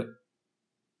hired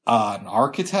an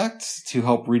architect to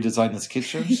help redesign his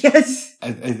kitchen. Yes.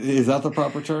 Is that the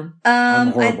proper term?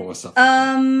 I'm horrible with stuff.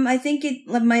 I think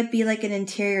it might be like an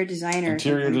interior designer.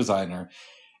 Designer.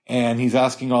 And he's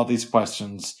asking all these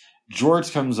questions.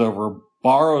 George comes over,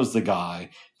 borrows the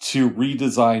guy to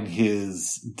redesign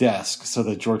his desk so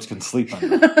that George can sleep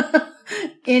under it.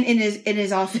 in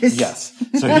his office. Yes.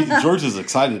 So George is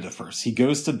excited at first. He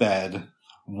goes to bed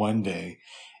one day,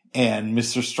 and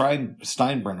Mr.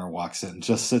 Steinbrenner walks in,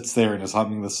 just sits there and is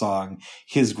humming the song.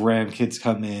 His grandkids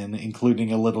come in,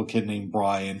 including a little kid named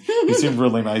Brian. He seemed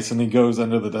really nice, and he goes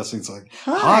under the desk and he's like,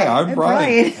 Hi, I'm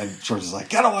Brian. And George is like,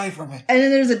 get away from me. And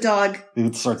then there's a dog.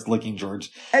 He starts licking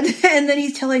George. And then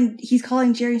he's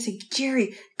calling Jerry and saying,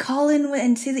 Jerry, call in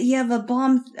and say that you have a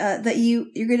bomb, that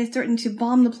you're going to threaten to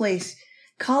bomb the place.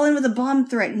 Call in with a bomb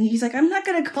threat. And he's like, I'm not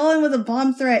going to call in with a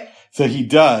bomb threat. So he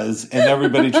does, and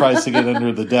everybody tries to get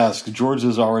under the desk. George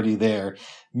is already there.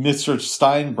 Mr.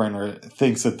 Steinbrenner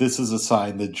thinks that this is a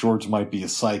sign that George might be a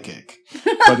psychic.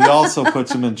 But he also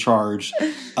puts him in charge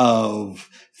of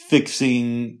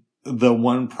fixing the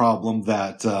one problem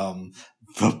that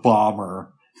the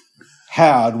bomber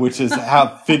had, which is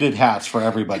have fitted hats for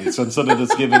everybody. So instead of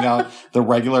just giving out the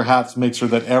regular hats, make sure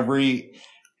that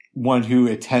everyone who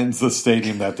attends the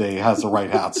stadium that day has the right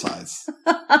hat size.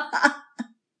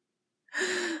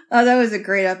 Oh, that was a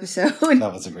great episode.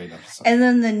 That was a great episode. And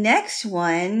then the next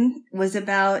one was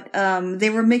about, they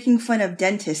were making fun of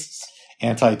dentists.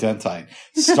 Anti-Dentite.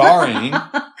 Starring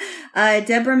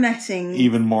Deborah Messing.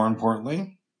 Even more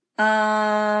importantly.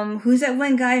 Who's that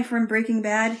one guy from Breaking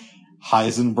Bad?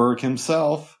 Heisenberg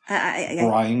himself.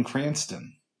 Bryan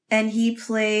Cranston. And he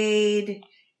played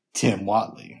Tim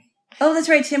Whatley. Oh, that's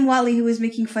right. Tim Whatley, who was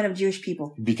making fun of Jewish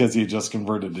people. Because he had just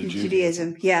converted to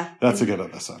Judaism. Yeah. That's a good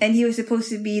episode. And he was supposed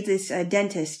to be this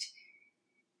dentist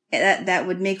that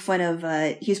would make fun of,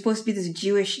 he was supposed to be this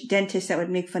Jewish dentist that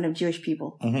would make fun of Jewish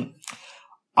people. Mm-hmm.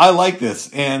 I like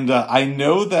this. And I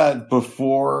know that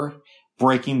before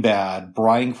Breaking Bad,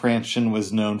 Bryan Cranston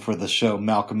was known for the show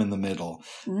Malcolm in the Middle.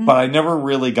 Mm-hmm. But I never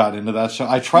really got into that show.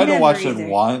 I tried to watch it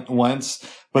once.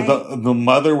 But the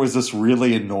mother was just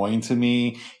really annoying to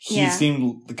me. He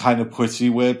seemed kind of pussy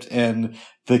whipped, and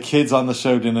the kids on the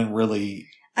show didn't really.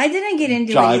 I didn't get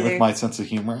into jive it either. With my sense of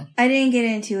humor. I didn't get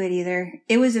into it either.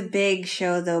 It was a big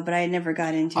show though, but I never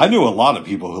got into it. I knew a lot of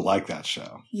people who liked that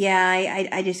show. Yeah,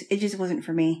 it just wasn't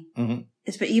for me. Mm-hmm.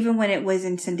 But even when it was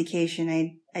in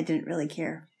syndication, I didn't really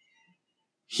care.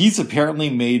 He's apparently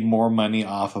made more money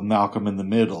off of Malcolm in the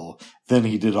Middle than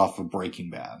he did off of Breaking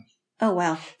Bad. Oh,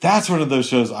 wow. That's one of those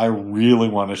shows I really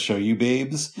want to show you,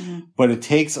 babes. Mm-hmm. But it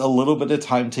takes a little bit of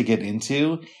time to get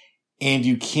into, and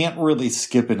you can't really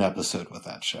skip an episode with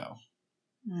that show.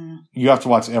 Mm. You have to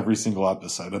watch every single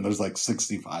episode, and there's like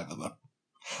 65 of them.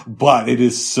 But it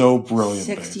is so brilliant.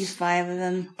 65 babes. Of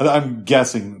them. I'm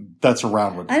guessing that's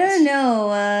around what it is. I don't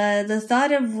know. The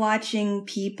thought of watching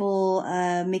people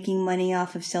making money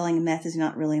off of selling meth is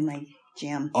not really my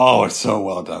jam. Oh, it's so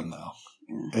well done, though.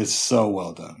 Yeah. It's so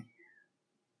well done.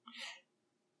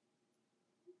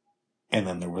 And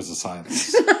then there was a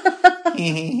silence.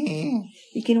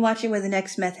 You can watch it with an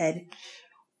ex-meth head.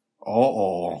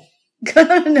 Uh-oh. No, I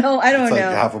don't know. It's like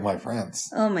half of my friends.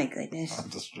 Oh my goodness. I'm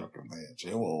just joking.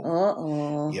 Joel.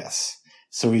 Uh-oh. Yes.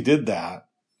 So we did that.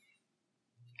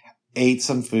 Ate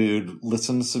some food,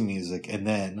 listened to some music, and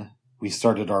then we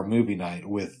started our movie night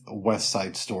with West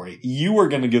Side Story. You were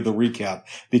going to give the recap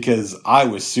because I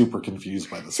was super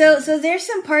confused by this. So there's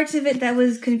some parts of it that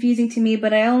was confusing to me,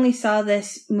 but I only saw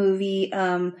this movie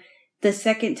the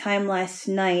second time last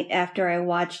night after I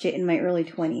watched it in my early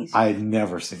 20s. I had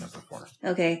never seen it before.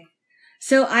 Okay.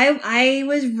 So I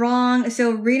was wrong.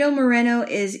 So Rita Moreno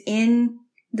is in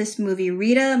this movie.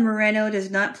 Rita Moreno does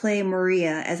not play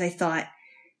Maria, as I thought.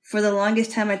 For the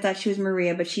longest time, I thought she was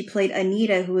Maria, but she played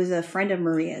Anita, who was a friend of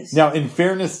Maria's. Now, in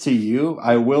fairness to you,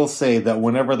 I will say that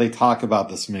whenever they talk about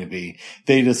this movie,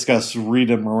 they discuss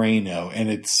Rita Moreno, and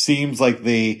it seems like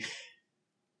they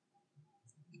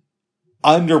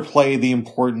underplay the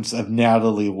importance of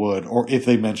Natalie Wood, or if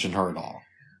they mention her at all.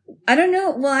 I don't know.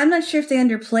 Well, I'm not sure if they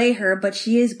underplay her, but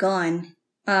she is gone.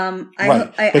 But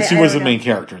she was the main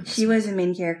character in this. She was the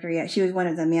main character, yeah. She was one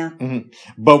of them, yeah. Mm-hmm.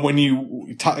 But when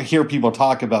you hear people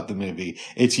talk about the movie,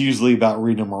 it's usually about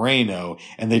Rita Moreno,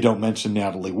 and they don't mention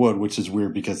Natalie Wood, which is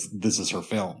weird because this is her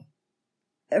film.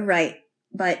 Right.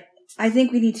 But I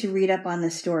think we need to read up on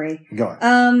this story. Go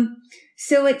ahead.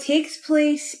 So it takes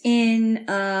place in,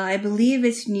 I believe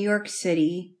it's New York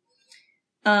City.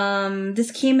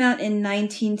 This came out in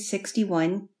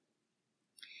 1961.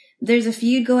 There's a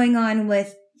feud going on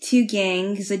with two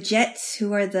gangs, the Jets,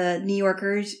 who are the New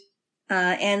Yorkers,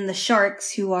 and the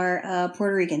Sharks, who are,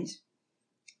 Puerto Ricans.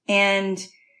 And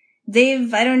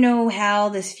I don't know how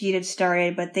this feud had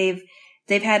started, but they've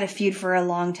had a feud for a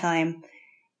long time.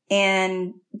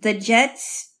 And the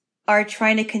Jets are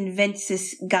trying to convince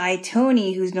this guy,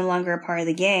 Tony, who's no longer a part of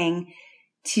the gang,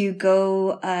 to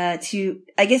go, I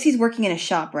guess he's working in a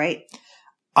shop, right?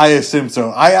 I assume so.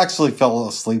 I actually fell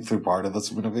asleep through part of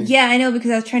this movie. Yeah, I know,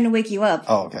 because I was trying to wake you up.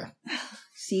 Oh, okay.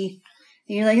 See?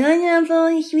 You're like, oh, yeah, I'm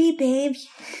falling asleep, babe.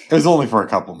 It was only for a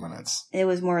couple minutes. It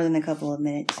was more than a couple of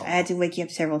minutes. Oh. I had to wake you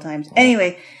up several times. Oh.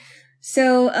 Anyway,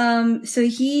 so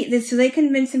they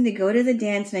convinced him to go to the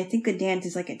dance, and I think the dance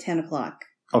is like at 10 o'clock.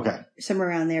 Okay. Somewhere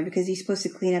around there, because he's supposed to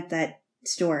clean up that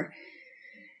store.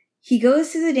 He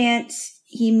goes to the dance.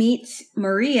 He meets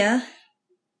Maria,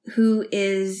 who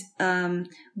is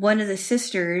one of the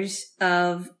sisters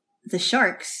of the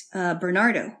Sharks,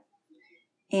 Bernardo.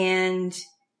 And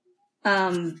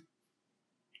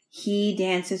he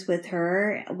dances with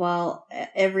her while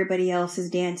everybody else is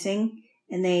dancing.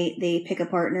 And they pick a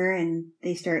partner and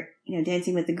they start,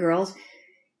 dancing with the girls.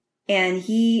 And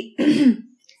he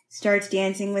starts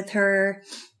dancing with her.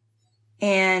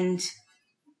 And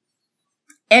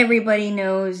everybody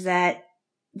knows that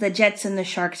the Jets and the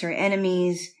Sharks are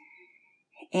enemies,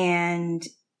 and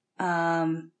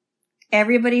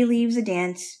everybody leaves the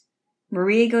dance.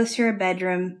 Maria goes to her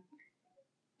bedroom.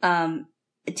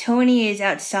 Tony is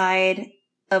outside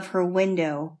of her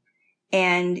window,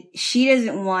 and she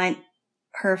doesn't want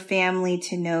her family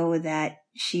to know that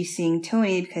she's seeing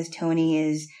Tony because Tony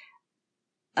is,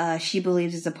 she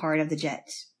believes is a part of the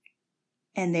Jets,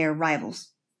 and they're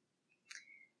rivals.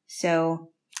 So.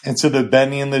 Instead of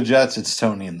Benny and the Jets, it's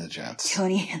Tony and the Jets.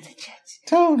 Tony and the Jets.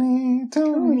 Tony and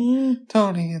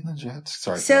the Jets.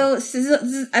 Sorry. So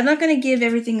I'm not going to give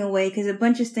everything away because a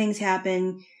bunch of things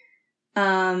happen.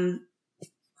 They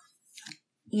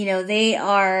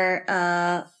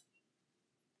are,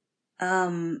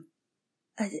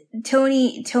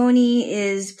 Tony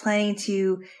is planning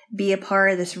to be a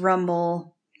part of this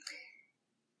rumble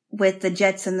with the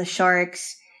Jets and the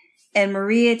Sharks. And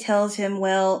Maria tells him,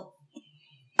 well,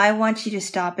 I want you to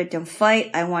stop it. Don't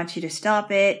fight. I want you to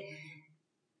stop it.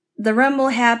 The rumble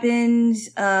happens.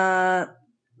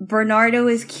 Bernardo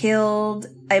is killed.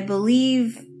 I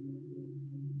believe.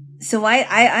 So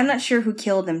I'm not sure who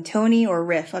killed him, Tony or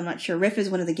Riff. I'm not sure. Riff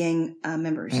is one of the gang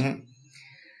members.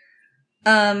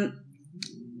 Mm-hmm.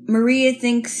 Maria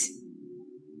thinks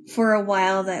for a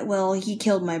while that, well, he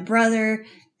killed my brother.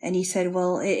 And he said,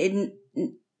 well,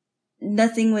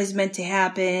 nothing was meant to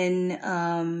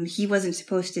happen. He wasn't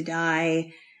supposed to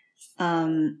die.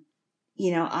 I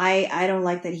don't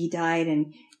like that he died.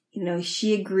 And,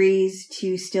 she agrees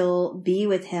to still be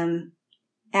with him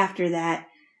after that.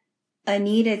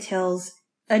 Anita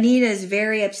is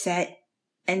very upset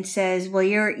and says, well,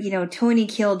 Tony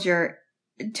killed your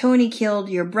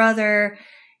brother.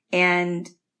 And,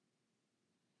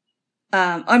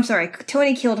 I'm sorry,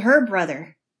 Tony killed her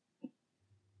brother.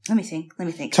 Let me think.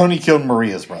 Tony killed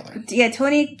Maria's brother. Yeah,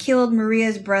 Tony killed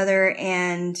Maria's brother,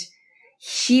 and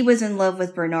she was in love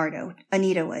with Bernardo.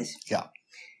 Anita was. Yeah.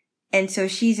 And so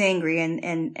she's angry,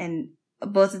 and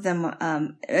both of them,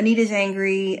 Anita's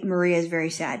angry, Maria's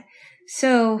very sad.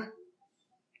 So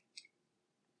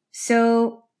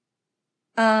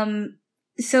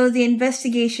the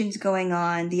investigation's going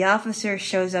on. The officer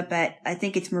shows up at, I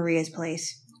think it's Maria's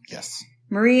place. Yes.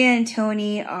 Maria and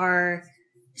Tony are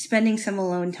spending some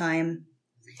alone time.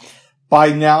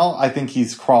 By now, I think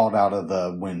he's crawled out of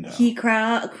the window. He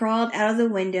crawled out of the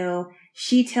window.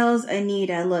 She tells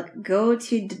Anita, look, go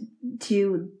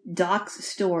to Doc's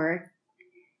store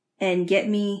and get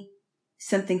me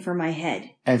something for my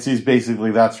head. And she's basically,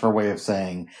 that's her way of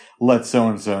saying, let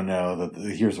so-and-so know that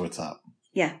here's what's up.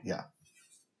 Yeah. Yeah.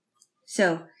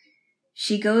 So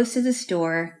she goes to the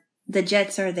store. The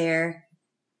Jets are there.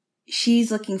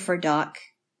 She's looking for Doc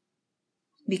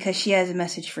because she has a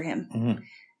message for him. Mm-hmm.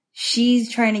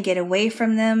 She's trying to get away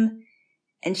from them.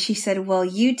 And she said, well,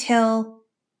 you tell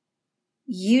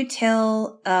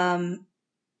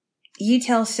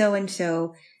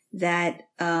so-and-so that,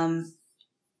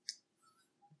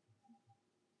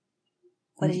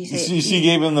 what did you say? She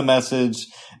gave him the message.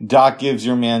 Doc gives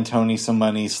your man Tony some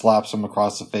money, slaps him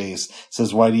across the face,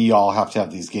 says, why do y'all have to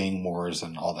have these gang wars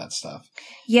and all that stuff?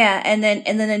 Yeah. And then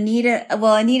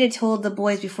Anita told the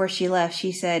boys before she left,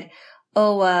 she said,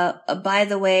 oh, by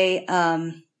the way,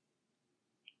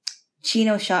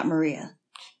 Chino shot Maria.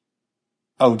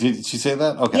 Oh, did she say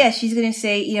that? Okay. Yeah, she's going to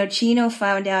say, Chino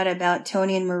found out about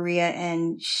Tony and Maria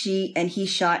and he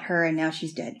shot her and now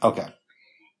she's dead. Okay.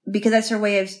 Because that's her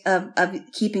way of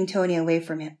keeping Tony away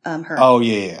from him, her. Oh,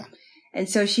 yeah. And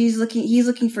so he's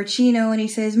looking for Chino and he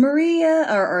says, Maria,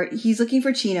 or he's looking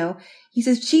for Chino. He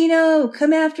says, Chino,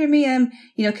 come after me.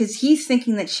 Cause he's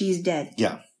thinking that she's dead.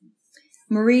 Yeah.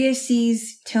 Maria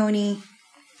sees Tony,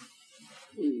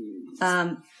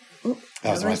 that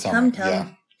was my tum. Yeah.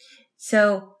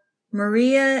 So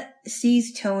Maria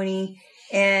sees Tony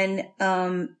and,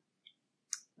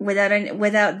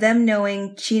 without them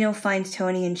knowing, Chino finds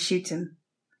Tony and shoots him.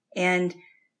 And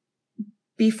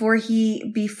before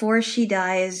he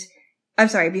dies,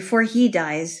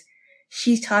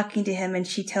 she's talking to him and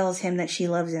she tells him that she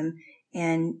loves him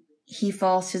and he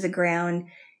falls to the ground.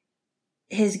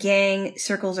 His gang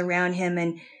circles around him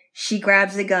and she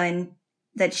grabs the gun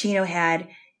that Chino had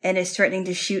and is threatening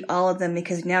to shoot all of them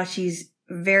because now she's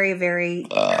very, very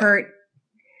hurt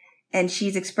and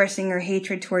she's expressing her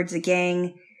hatred towards the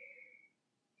gang.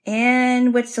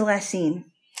 And what's the last scene?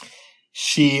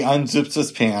 She unzips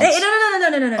his pants. Hey,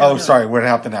 no. Oh, sorry. What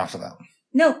happened after that?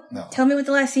 No. Tell me what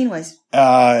the last scene was.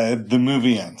 The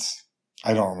movie ends.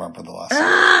 I don't remember the last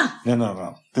scene.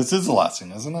 No. This is the last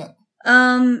scene, isn't it?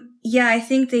 Yeah, I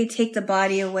think they take the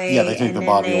body away. Yeah, they take the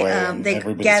body away. And they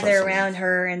gather around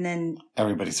her and then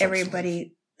everybody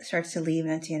starts to leave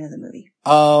and that's the end of the movie.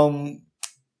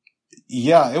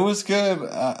 Yeah, it was good.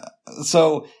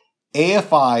 So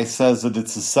AFI says that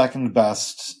it's the second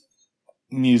best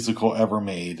musical ever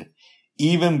made.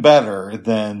 Even better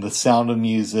than The Sound of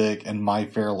Music and My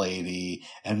Fair Lady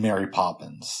and Mary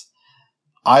Poppins.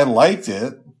 I liked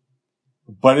it,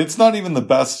 but it's not even the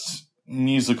best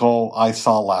musical I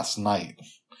saw last night.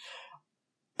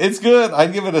 It's good.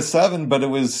 I'd give it a 7, but it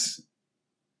was...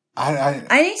 I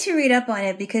need to read up on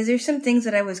it because there's some things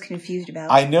that I was confused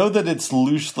about. I know that it's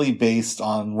loosely based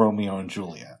on Romeo and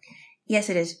Juliet. Yes,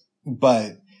 it is.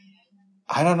 But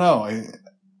I don't know.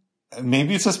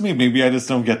 Maybe it's just me. Maybe I just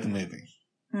don't get the movie.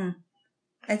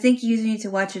 I think you need to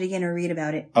watch it again or read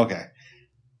about it. Okay.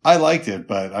 I liked it,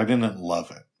 but I didn't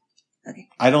love it. Okay.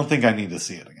 I don't think I need to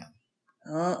see it again.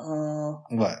 Uh-oh.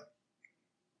 What?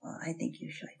 Well, I think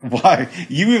you should. Why?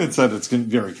 You even said it's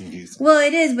very confusing. Well,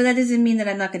 it is, but that doesn't mean that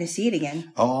I'm not going to see it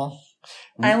again. Oh.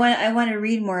 I want to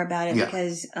read more about it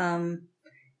because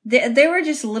there were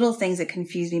just little things that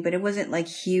confused me, but it wasn't like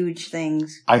huge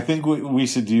things. I think what we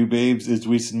should do, babes, is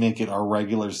we should make it our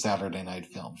regular Saturday night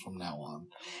film from now on.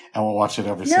 And we'll watch it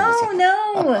every single Saturday.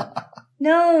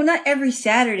 No, not every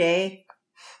Saturday.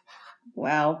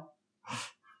 Wow.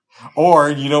 Or,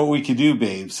 you know what we could do,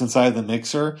 babe? Since I have the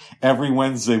mixer, every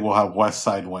Wednesday we'll have West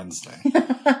Side Wednesday.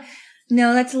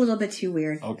 No, that's a little bit too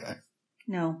weird. Okay.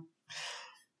 No.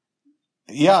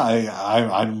 Yeah,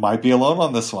 I might be alone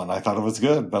on this one. I thought it was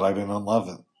good, but I didn't love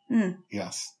it.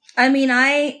 Yes. I mean,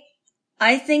 I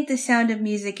think The Sound of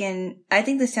Music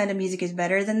is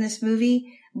better than this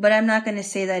movie, but I'm not going to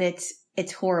say that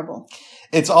it's horrible.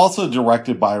 It's also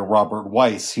directed by Robert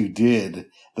Weiss, who did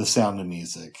The Sound of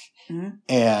Music.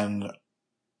 And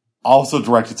also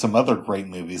directed some other great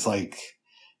movies like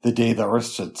The Day the Earth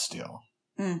Stood Still.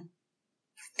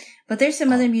 But there's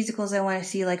some other musicals I want to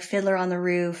see, like Fiddler on the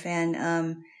Roof,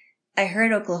 and I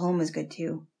heard Oklahoma's good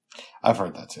too. I've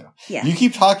heard that too. Yeah. You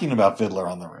keep talking about Fiddler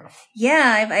on the Roof.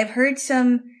 Yeah, I've heard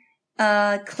some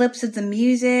clips of the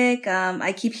music.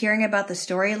 I keep hearing about the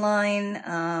storyline.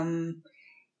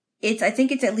 I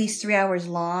think it's at least 3 hours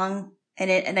long.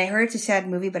 And I heard it's a sad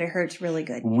movie, but I heard it's really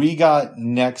good. We got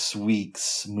next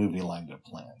week's movie lined up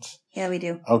planned. Yeah, we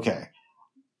do. Okay.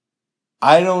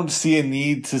 I don't see a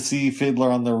need to see Fiddler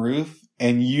on the Roof,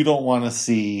 and you don't want to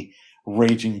see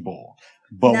Raging Bull.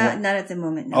 But not at the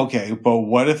moment, no. Okay, but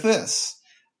what if this?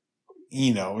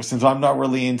 Since I'm not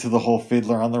really into the whole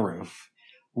Fiddler on the Roof,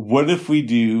 what if we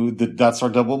do that's our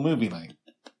double movie night?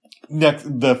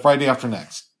 The Friday after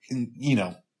next. You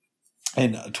know,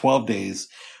 in 12 days,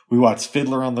 we watch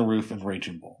Fiddler on the Roof and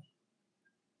Raging Bull.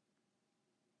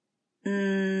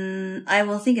 I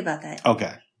will think about that.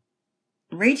 Okay.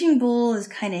 Raging Bull is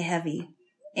kind of heavy,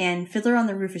 and Fiddler on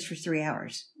the Roof is for 3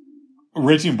 hours.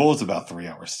 Raging Bull is about 3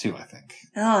 hours too, I think.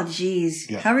 Oh, geez.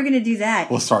 Yeah. How are we going to do that?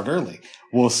 We'll start early.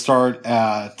 We'll start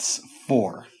at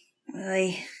 4.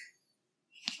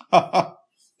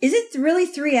 Is it really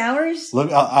 3 hours?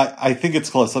 I think it's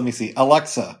close. Let me see.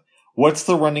 Alexa, what's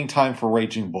the running time for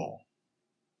Raging Bull?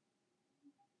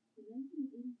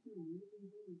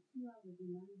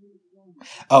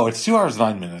 Oh, it's 2 hours,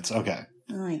 9 minutes. Okay.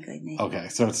 Oh my goodness. Okay.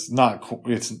 So it's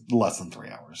less than 3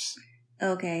 hours.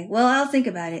 Okay. Well, I'll think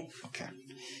about it. Okay.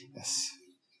 Yes.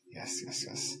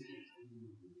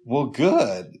 Well,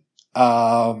 good.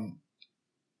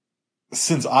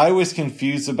 Since I was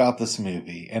confused about this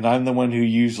movie, and I'm the one who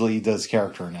usually does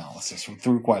character analysis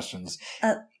through questions,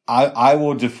 I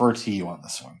will defer to you on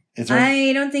this one.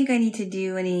 I don't think I need to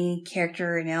do any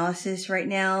character analysis right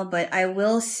now, but I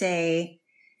will say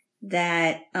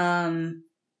that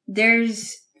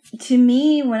to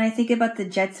me, when I think about the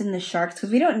Jets and the Sharks,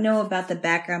 because we don't know about the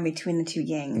background between the two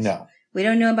gangs. No. We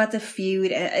don't know about the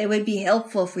feud. It would be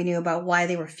helpful if we knew about why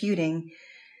they were feuding.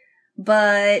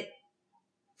 But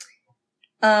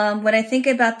when I think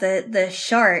about the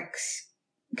Sharks,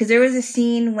 because there was a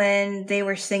scene when they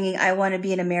were singing "I Want to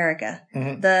Be in America,"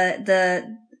 mm-hmm.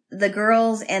 the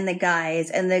girls and the guys,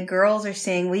 and the girls are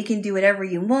saying, "We can do whatever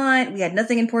you want. We had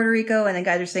nothing in Puerto Rico," and the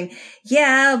guys are saying,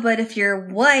 "Yeah, but if you're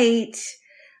white,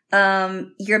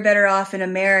 you're better off in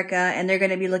America," and they're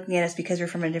going to be looking at us because we're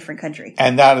from a different country.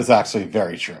 And that is actually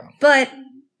very true. But,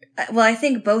 well, I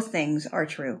think both things are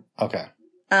true. Okay.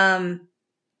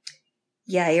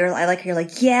 Yeah, you're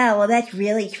like, yeah, well, that's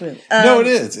really true. No, it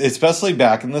is. Especially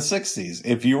back in the 60s.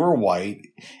 If you were white,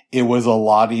 it was a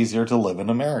lot easier to live in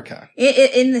America.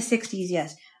 In the 60s,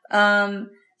 yes.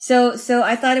 So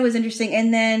I thought it was interesting.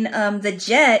 And then, the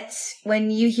Jets,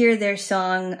 when you hear their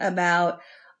song about,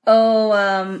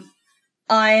 I'm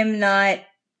not,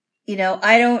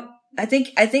 I think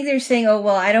they're saying, oh,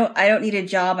 well, I don't need a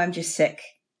job. I'm just sick.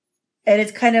 And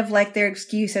it's kind of like their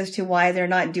excuse as to why they're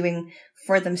not doing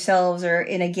for themselves or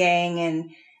in a gang. And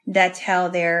that's how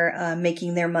they're,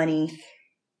 making their money.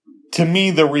 To me,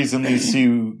 the reason these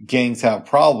two gangs have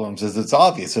problems is it's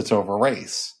obvious. It's over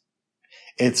race.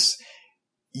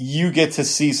 You get to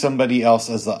see somebody else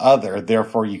as the other,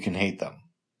 therefore you can hate them.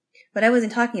 But I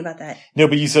wasn't talking about that. No,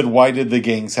 but you said, why did the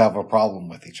gangs have a problem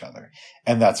with each other?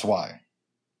 And that's why.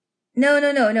 No,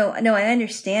 I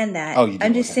understand that. Oh, you do?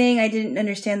 I'm just saying I didn't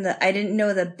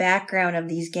know the background of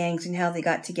these gangs and how they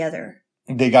got together.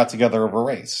 They got together over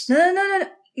race. No.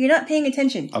 You're not paying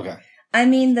attention. Okay. I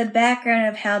mean the background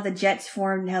of how the Jets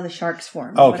formed and how the Sharks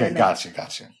formed. Okay,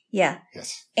 gotcha. Yeah.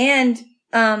 Yes. And,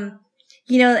 and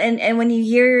when you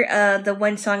hear, the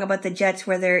one song about the Jets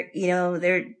where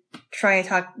they're trying to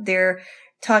talk, they're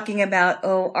talking about,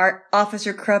 our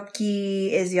Officer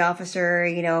Krupke is the officer,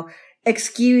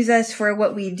 excuse us for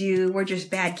what we do. We're just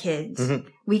bad kids. Mm-hmm.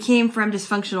 We came from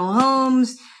dysfunctional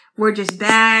homes. We're just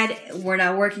bad. We're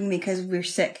not working because we're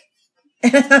sick.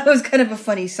 And I thought it was kind of a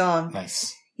funny song.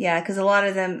 Nice. Yeah, because a lot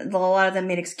of them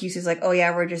made excuses like, oh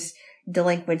yeah, we're just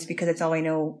delinquents because that's all we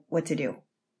know what to do.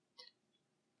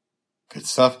 Good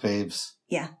stuff, babes.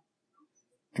 Yeah.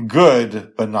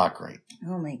 Good, but not great.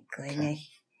 Oh my goodness. Okay.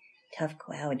 Tough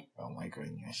crowd. Oh my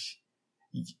goodness.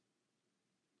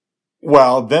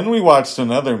 Well, then we watched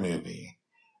another movie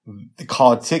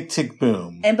called Tick, Tick,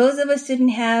 Boom. And both of us didn't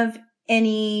have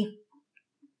any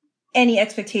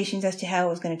expectations as to how it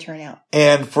was going to turn out.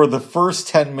 And for the first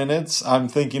 10 minutes, I'm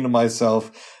thinking to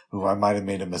myself, I might have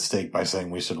made a mistake by saying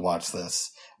we should watch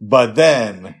this. But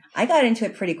then I got into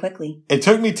it pretty quickly. It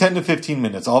took me 10 to 15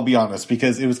 minutes, I'll be honest,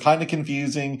 because it was kind of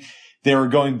confusing. They were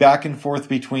going back and forth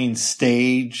between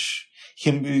stage,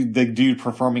 him, the dude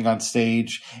performing on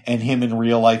stage, and him in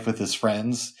real life with his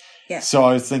friends. Yeah. So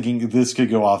I was thinking this could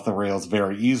go off the rails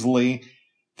very easily.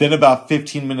 Then about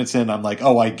 15 minutes in, I'm like,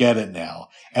 oh, I get it now.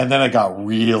 And then it got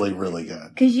really, really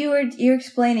good. Cause you're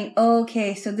explaining,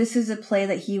 okay, so this is a play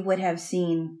that he would have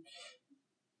seen.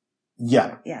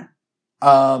 Yeah. Yeah.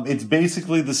 It's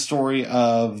basically the story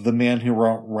of the man who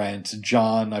wrote Rent,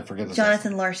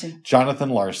 Jonathan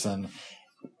Larson.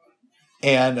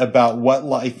 And about what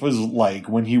life was like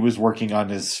when he was working on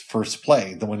his first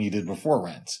play, the one he did before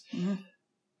Rent. Mm-hmm.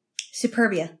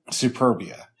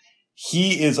 Superbia.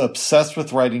 He is obsessed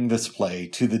with writing this play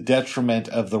to the detriment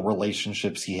of the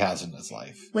relationships he has in his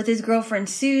life. With his girlfriend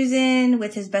Susan,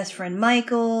 with his best friend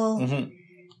Michael. Mm-hmm.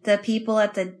 the people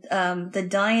at the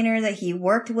diner that he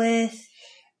worked with.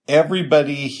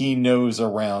 Everybody he knows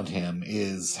around him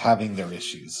is having their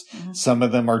issues. Mm-hmm. Some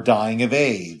of them are dying of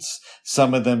AIDS.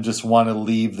 Some of them just want to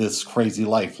leave this crazy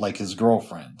life like his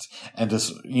girlfriend and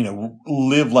just,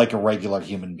 live like a regular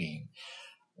human being.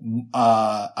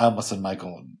 I almost said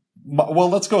Michael. Well,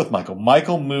 let's go with Michael.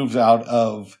 Michael moves out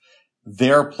of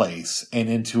their place and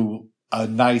into a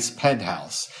nice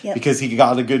penthouse because he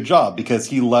got a good job, because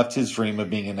he left his dream of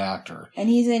being an actor. And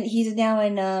he's now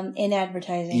in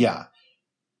advertising. Yeah.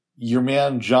 Your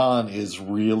man John is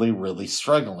really, really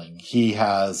struggling. He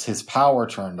has his power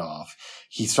turned off.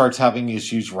 He starts having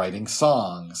issues writing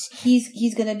songs.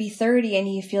 He's going to be 30 and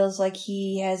he feels like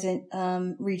he hasn't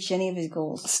reached any of his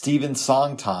goals. Steven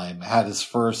Sondheim had his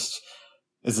first...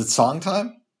 Is it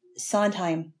Sondheim?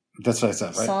 Sondheim. That's what I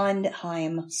said, right?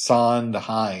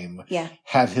 Sondheim. Yeah.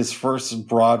 Had his first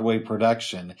Broadway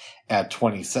production at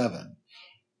 27.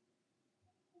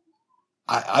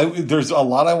 There's a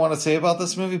lot I want to say about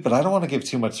this movie, but I don't want to give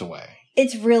too much away.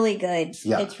 It's really good.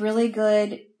 Yeah. It's really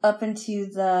good up into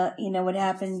the,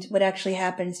 what actually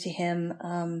happens to him,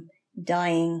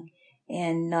 dying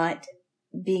and not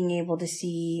being able to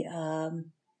see,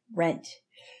 Rent.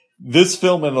 This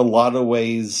film in a lot of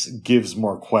ways gives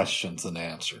more questions than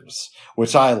answers,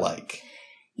 which I like.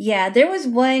 Yeah, there was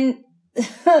one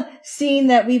scene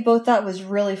that we both thought was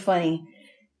really funny.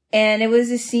 And it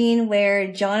was a scene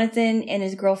where Jonathan and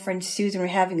his girlfriend Susan were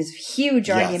having this huge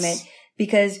argument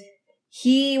because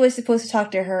he was supposed to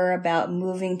talk to her about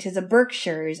moving to the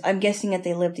Berkshires. I'm guessing that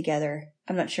they lived together.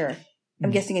 I'm not sure.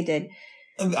 I'm guessing it did.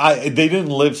 They didn't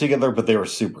live together, but they were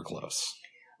super close.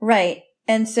 Right.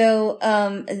 And so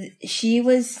she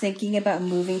was thinking about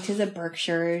moving to the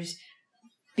Berkshires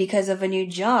because of a new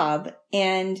job.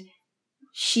 And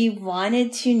she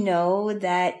wanted to know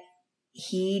that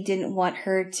he didn't want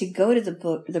her to go to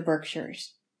the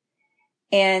Berkshires.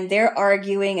 And they're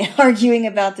arguing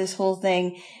about this whole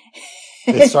thing.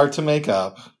 They start to make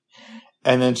up.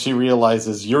 And then she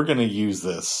realizes, you're going to use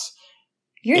this.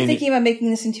 You're thinking about making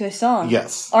this into a song.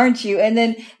 Yes. Aren't you? And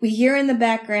then we hear in the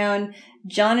background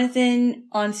Jonathan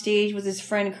on stage with his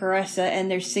friend Caressa,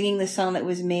 and they're singing the song that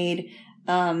was made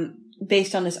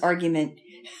based on this argument.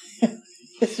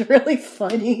 It's really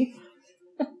funny.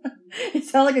 It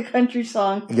sounds like a country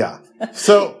song. Yeah.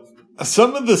 So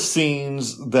some of the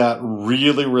scenes that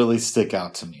really, really stick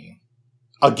out to me.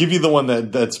 I'll give you the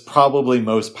one that's probably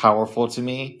most powerful to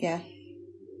me. Yeah.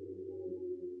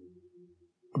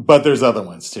 But there's other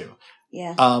ones too.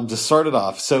 Yeah. To start it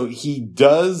off, so he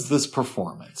does this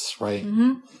performance, right?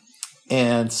 Mm-hmm.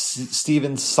 And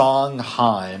Steven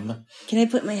Sondheim. Can I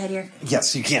put my head here?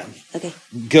 Yes, you can. Okay.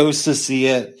 Goes to see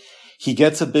it. He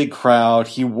gets a big crowd.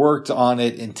 He worked on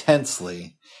it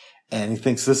intensely. And he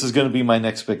thinks, this is going to be my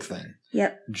next big thing.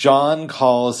 Yep. John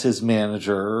calls his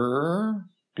manager,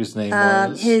 whose name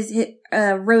was?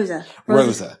 Rosa.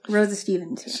 Rosa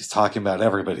Stevens. She's talking about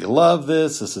everybody love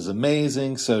this. This is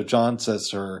amazing. So John says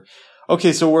to her,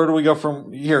 okay, so where do we go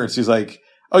from here? And she's like,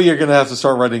 oh, you're going to have to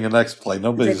start writing the next play.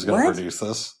 Nobody's going to produce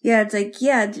this. Yeah, it's like,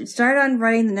 start on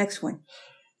writing the next one.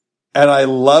 And I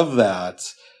love that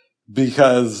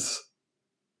because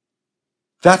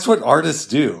that's what artists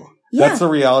do. Yeah. That's the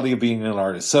reality of being an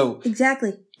artist. So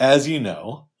exactly. As you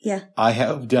know, yeah, I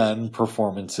have done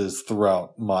performances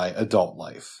throughout my adult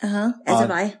life. As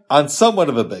have I. On somewhat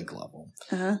of a big level.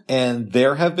 And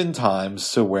there have been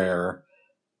times to where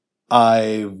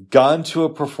I've gone to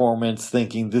a performance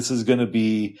thinking this is going to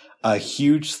be a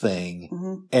huge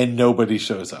thing and nobody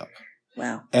shows up.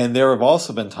 Wow. And there have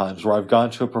also been times where I've gone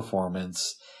to a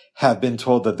performance, have been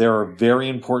told that there are very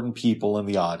important people in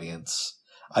the audience.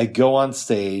 I go on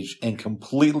stage and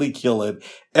completely kill it.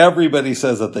 Everybody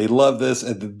says that they love this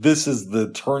and that this is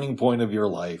the turning point of your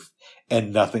life,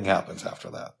 and nothing happens after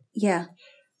that. Yeah.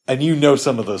 And you know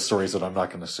some of those stories that I'm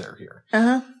not going to share here.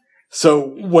 So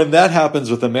when that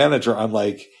happens with a manager, I'm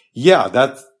like, yeah,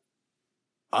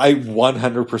 I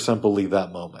 100% believe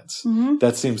that moment.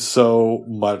 That seems so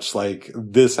much like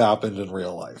this happened in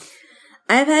real life.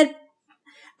 I've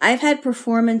had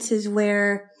performances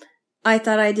where I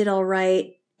thought I did all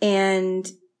right and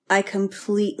I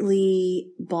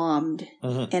completely bombed.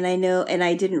 And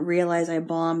I didn't realize I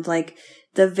bombed. Like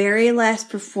the very last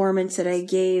performance that I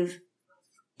gave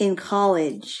in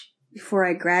college before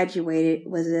I graduated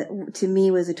was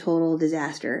a total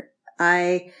disaster.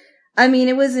 I mean,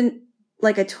 it wasn't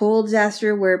like a total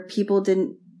disaster where people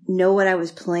didn't know what I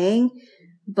was playing,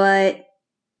 but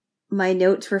my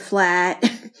notes were flat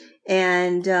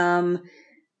and,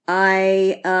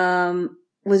 I,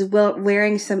 was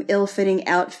wearing some ill-fitting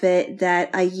outfit that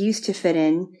I used to fit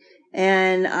in.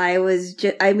 And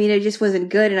it just wasn't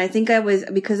good. And I think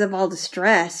because of all the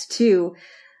stress too,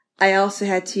 I also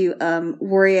had to,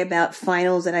 worry about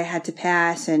finals that I had to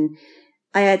pass, and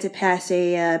I had to pass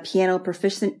a piano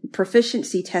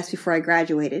proficiency test before I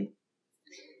graduated.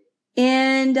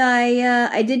 And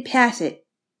I did pass it,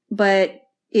 but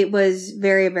it was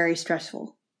very, very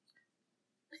stressful.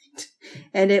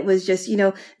 And it was just,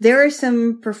 there are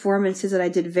some performances that I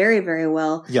did very, very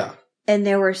well. Yeah. And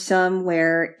there were some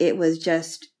where it was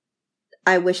just,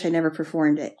 I wish I never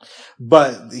performed it.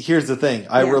 But here's the thing.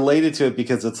 I related to it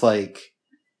because it's like,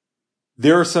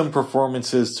 there are some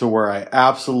performances to where I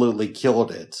absolutely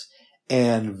killed it,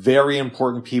 and very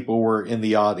important people were in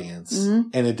the audience,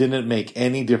 and it didn't make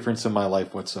any difference in my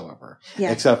life whatsoever.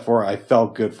 Yeah. Except for I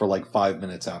felt good for like 5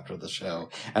 minutes after the show,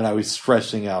 and I was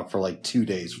stressing out for like 2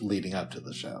 days leading up to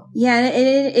the show. Yeah,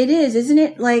 it is, isn't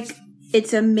it? Like,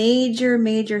 it's a major,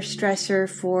 major stressor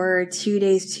for 2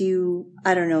 days to,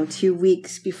 2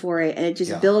 weeks before it, and it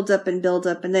just builds up,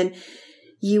 and then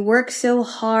you work so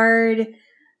hard,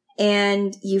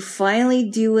 and you finally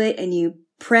do it, and you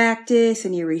practice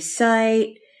and you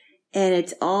recite, and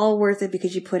it's all worth it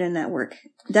because you put in that work.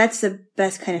 That's the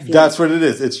best kind of feeling. That's what it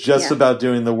is. It's just about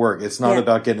doing the work. It's not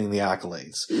about getting the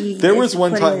accolades. There was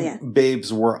one time,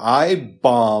 Babes, where I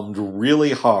bombed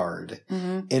really hard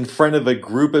in front of a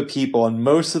group of people, and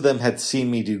most of them had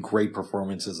seen me do great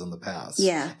performances in the past.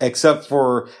 Yeah. Except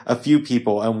for a few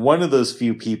people, and one of those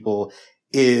few people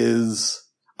is,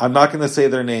 I'm not going to say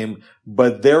their name,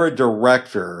 but they're a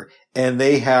director, and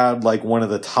they had like one of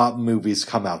the top movies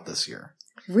come out this year.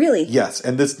 Really? Yes.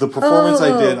 And the performance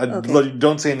I did,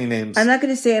 don't say any names. I'm not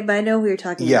going to say it, but I know who you're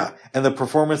talking about. Yeah. And the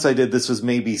performance I did, this was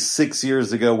maybe 6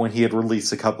 years ago when he had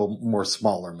released a couple more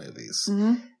smaller movies.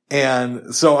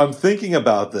 And so I'm thinking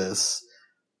about this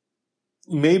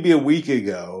maybe a week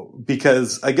ago,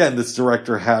 because again, this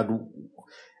director had,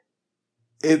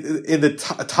 in the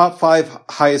top 5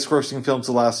 highest grossing films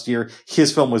of last year,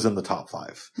 his film was in the top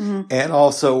 5 and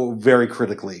also very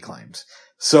critically acclaimed.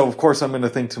 So of course I'm going to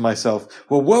think to myself,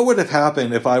 well, what would have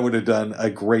happened if I would have done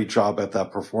a great job at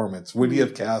that performance? Would he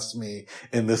have cast me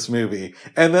in this movie?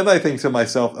 And then I think to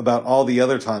myself about all the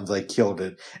other times I killed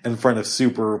it in front of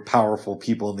super powerful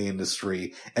people in the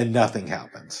industry and nothing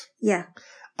happened. Yeah.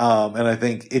 And I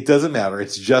think it doesn't matter.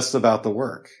 It's just about the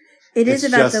work. It's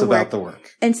just about the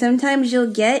work. And sometimes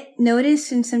you'll get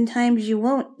noticed, and sometimes you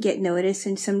won't get noticed,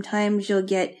 and sometimes you'll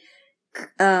get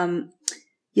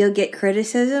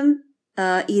criticism,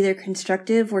 either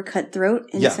constructive or cutthroat,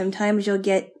 and sometimes you'll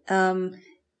get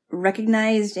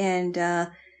recognized and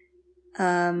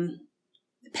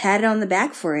patted on the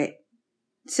back for it.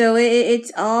 So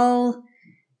it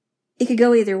could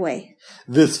go either way.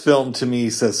 This film to me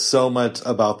says so much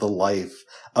about the life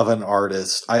of an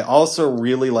artist. I also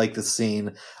really like the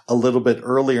scene a little bit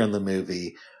earlier in the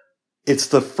movie. It's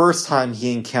the first time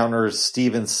he encounters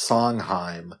Stephen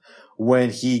Sondheim when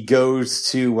he goes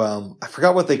to, I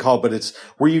forgot what they call it, but it's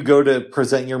where you go to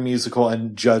present your musical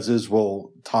and judges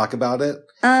will talk about it.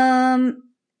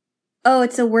 Oh,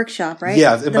 it's a workshop, right?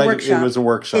 Yeah, it was a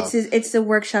workshop. It's the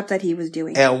workshop that he was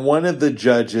doing. And one of the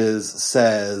judges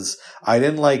says, I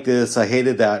didn't like this, I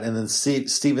hated that, and then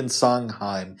Stephen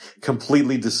Sondheim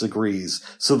completely disagrees.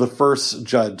 So the first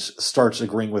judge starts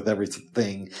agreeing with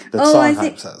everything that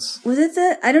Sondheim says. Was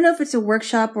it I don't know if it's a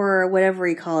workshop or whatever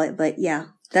you call it, but yeah.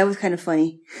 That was kind of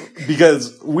funny.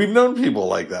 Because we've known people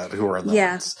like that who are in the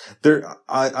arts.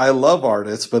 I love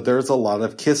artists, but there's a lot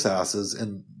of kiss asses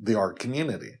in the art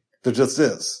community. There just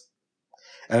is.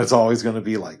 And it's always going to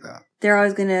be like that. They're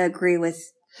always going to agree with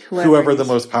whoever the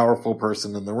most powerful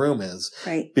person in the room is.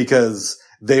 Right. Because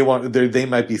they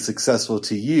might be successful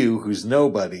to you, who's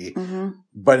nobody.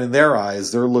 But in their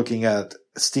eyes, they're looking at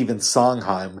Stephen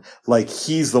Sondheim like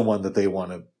he's the one that they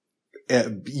want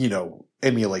to,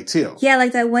 emulate too. Yeah,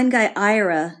 like that one guy,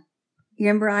 Ira. You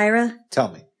remember Ira?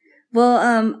 Tell me.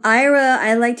 Well, Ira,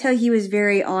 I liked how he was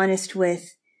very honest with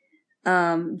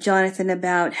Jonathan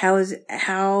about how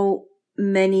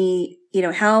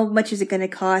much is it going to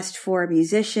cost for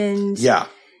musicians? Yeah.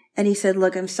 And he said,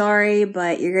 look, I'm sorry,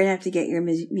 but you're going to have to get your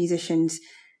musicians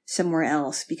somewhere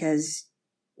else because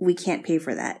we can't pay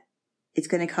for that. It's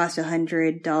going to cost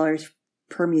 $100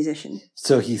 per musician.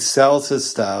 So he sells his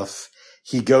stuff.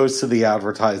 He goes to the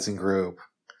advertising group.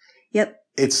 Yep.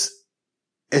 As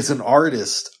an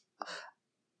artist,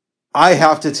 I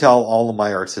have to tell all of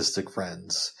my artistic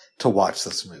friends to watch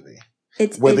this movie.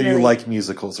 Whether you like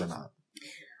musicals or not.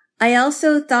 I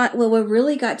also thought, what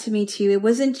really got to me too, it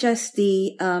wasn't just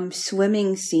the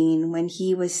swimming scene when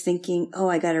he was thinking, oh,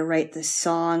 I got to write this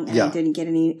song and I didn't get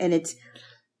any, and it's,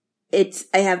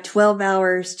 I have 12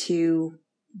 hours to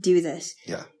do this.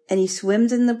 Yeah. And he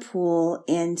swims in the pool,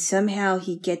 and somehow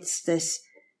he gets this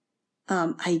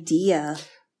idea.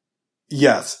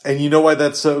 Yes. And you know why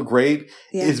that's so great?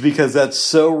 Yeah. Is because that's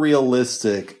so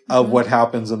realistic of what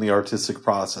happens in the artistic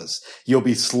process. You'll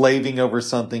be slaving over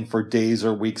something for days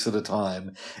or weeks at a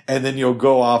time, and then you'll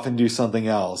go off and do something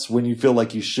else when you feel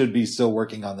like you should be still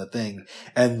working on the thing.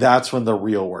 And that's when the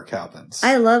real work happens.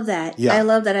 I love that. Yeah. I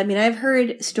love that. I mean, I've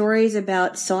heard stories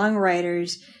about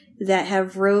songwriters that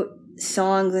have wrote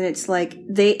songs, and it's like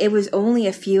it was only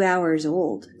a few hours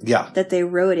old. Yeah. That they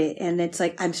wrote it, and it's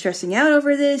like, I'm stressing out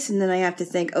over this, and then I have to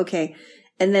think, okay,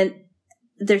 and then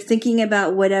they're thinking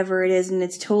about whatever it is, and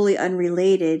it's totally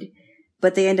unrelated,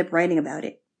 but they end up writing about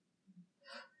it.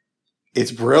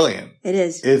 It's brilliant. It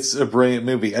is. It's a brilliant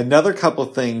movie. Another couple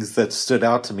of things that stood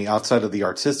out to me outside of the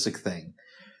artistic thing.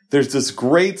 There's this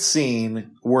great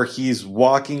scene where he's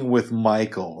walking with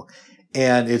Michael,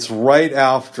 and it's right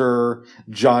after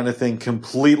Jonathan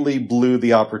completely blew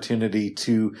the opportunity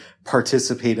to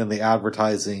participate in the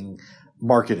advertising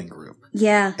marketing group.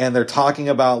 Yeah. And they're talking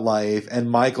about life,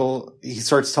 and he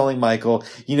starts telling Michael,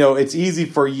 it's easy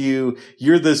for you.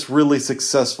 You're this really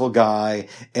successful guy,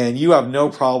 and you have no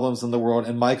problems in the world.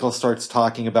 And Michael starts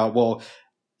talking about, well,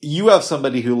 you have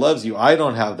somebody who loves you. I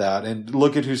don't have that. And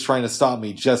look at who's trying to stop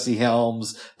me. Jesse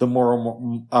Helms, the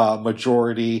moral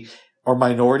majority. Or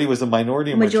minority, was a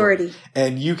minority or majority?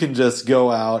 And you can just go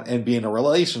out and be in a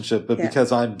relationship, but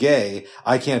because I'm gay,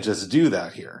 I can't just do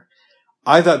that here.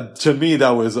 I thought, to me, that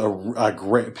was a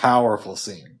great, powerful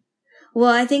scene.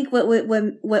 Well, I think what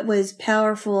was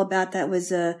powerful about that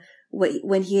was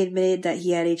when he admitted that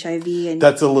he had HIV, and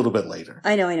that's a little bit later.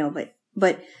 I know,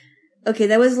 but okay,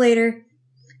 that was later.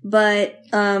 But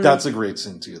that's a great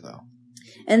scene too, though.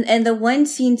 And the one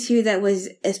scene too that was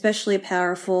especially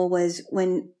powerful was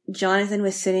when Jonathan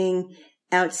was sitting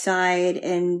outside,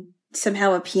 and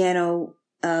somehow a piano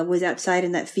was outside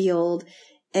in that field,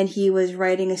 and he was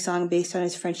writing a song based on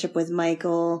his friendship with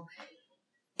Michael.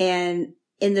 And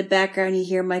in the background, you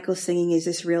hear Michael singing "Is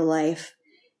This Real Life?"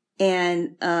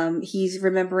 And he's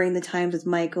remembering the times with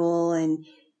Michael, and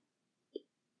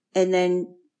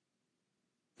then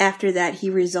after that, he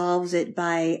resolves it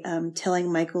by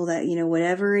telling Michael that,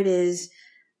 whatever it is,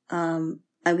 I'm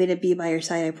going to be by your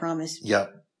side, I promise.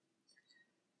 Yep.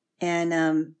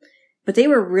 And but they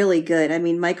were really good. I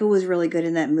mean, Michael was really good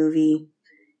in that movie,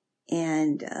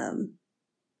 and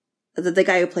the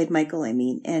guy who played Michael,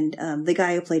 and the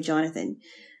guy who played Jonathan.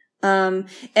 And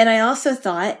I also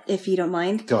thought, if you don't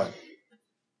mind, go ahead,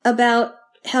 about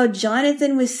how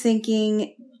Jonathan was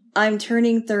thinking, I'm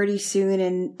turning 30 soon,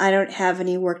 and I don't have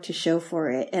any work to show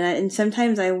for it. And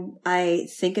sometimes I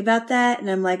think about that, and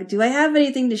I'm like, do I have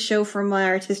anything to show for my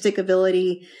artistic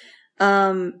ability?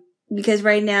 Because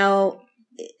right now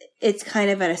it's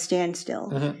kind of at a standstill.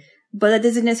 Mm-hmm. But that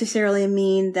doesn't necessarily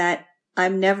mean that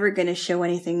I'm never going to show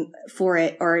anything for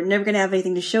it, or never going to have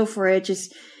anything to show for it.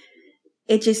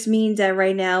 It just means that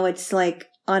right now it's like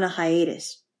on a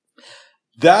hiatus.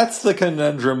 That's the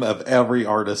conundrum of every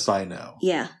artist I know.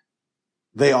 Yeah.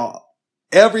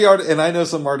 Every artist, and I know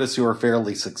some artists who are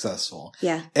fairly successful.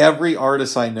 Yeah. Every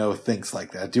artist I know thinks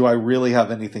like that. Do I really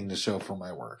have anything to show for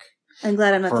my work? I'm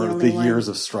glad I'm not the only one. For the years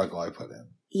of struggle I put in.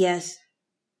 Yes.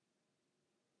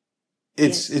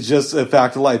 It's just a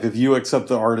fact of life. If you accept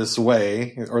the artist's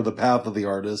way, or the path of the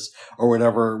artist, or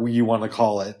whatever you want to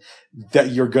call it,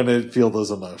 that you're going to feel those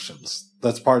emotions.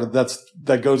 That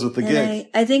goes with the gig.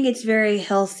 I think it's very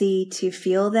healthy to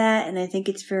feel that, and I think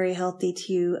it's very healthy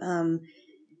to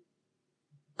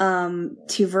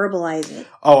verbalize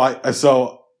it.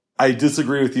 So I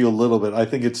disagree with you a little bit. I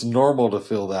think it's normal to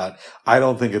feel that. I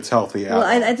don't think it's healthy at all.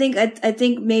 I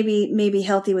think maybe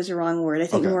healthy was the wrong word. I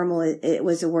think normal it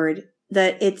was a word.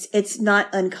 That it's not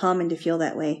uncommon to feel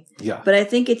that way. Yeah. But I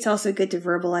think it's also good to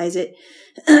verbalize it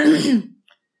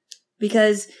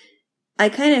because I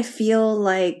kind of feel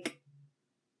like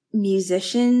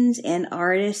musicians and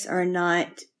artists are not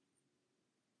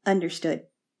understood.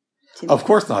 Of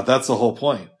course not. That's the whole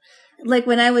point. Like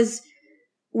when I was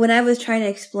trying to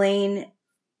explain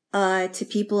to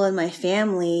people in my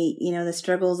family, the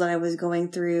struggles that I was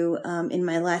going through in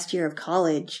my last year of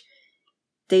college,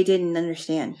 they didn't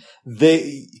understand. At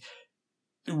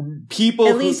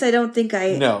least I don't think I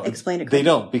explained it correctly. They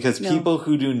don't, because people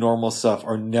who do normal stuff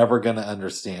are never going to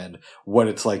understand what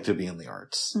it's like to be in the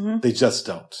arts. Mm-hmm. They just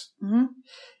don't. Mm-hmm.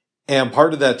 And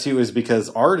part of that too is because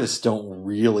artists don't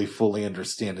really fully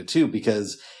understand it too,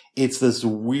 because it's this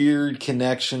weird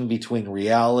connection between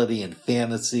reality and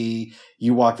fantasy.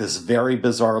 You walk this very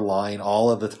bizarre line all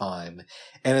of the time,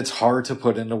 and it's hard to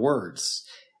put into words.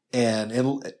 And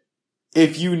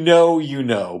if you know, you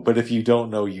know. But if you don't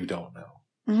know, you don't know.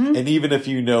 Mm-hmm. And even if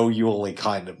you know, you only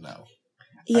kind of know.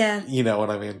 Yeah. You know what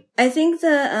I mean? I think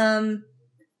the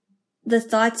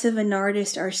thoughts of an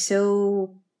artist are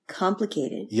so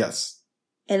complicated. Yes.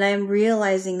 And I'm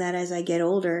realizing that as I get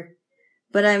older.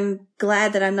 But I'm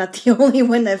glad that I'm not the only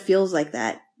one that feels like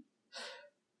that.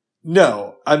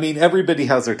 No, I mean, everybody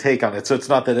has their take on it. So it's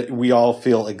not that we all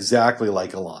feel exactly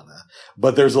like Alana,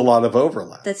 but there's a lot of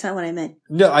overlap. That's not what I meant.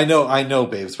 No, I know,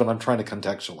 babes, but I'm trying to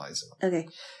contextualize it. Okay.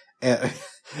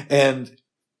 And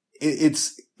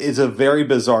it's a very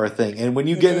bizarre thing. And when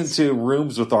you get into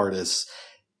rooms with artists,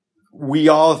 we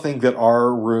all think that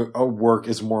our work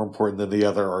is more important than the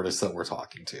other artists that we're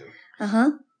talking to.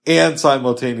 Uh-huh. And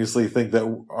simultaneously think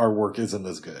that our work isn't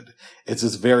as good. It's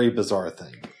this very bizarre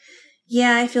thing.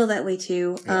 Yeah, I feel that way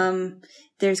too. Yeah.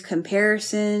 There's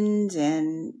comparisons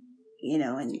and,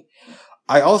 and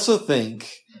I also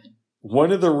think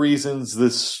one of the reasons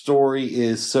this story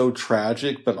is so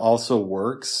tragic but also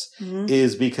works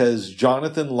is because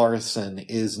Jonathan Larson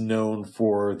is known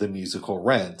for the musical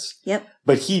Rent. Yep.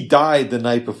 But he died the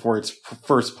night before its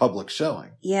first public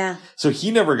showing. Yeah. So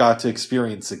he never got to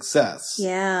experience success.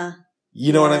 Yeah.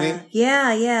 You know what I mean?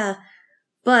 Yeah, yeah.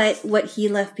 But what he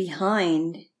left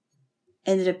behind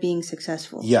ended up being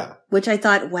successful. Yeah. Which I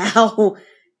thought, wow.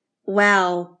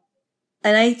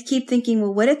 And I keep thinking,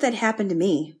 well, what if that happened to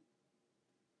me?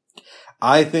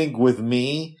 I think with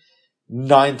me,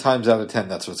 9 times out of 10,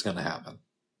 that's what's going to happen.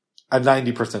 A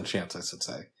 90% chance, I should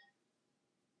say.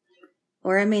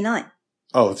 Or I may not.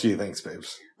 Oh, gee, thanks,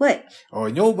 babes. What? Oh,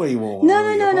 nobody will. No.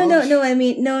 I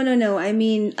mean, no. I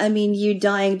mean, you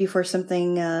dying before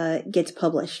something gets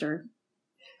published or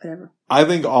whatever. I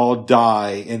think I'll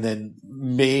die, and then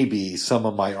maybe some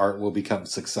of my art will become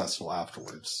successful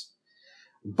afterwards.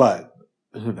 But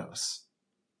who knows?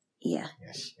 Yeah.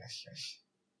 Yes.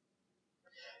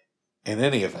 In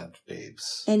any event,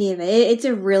 babes. It's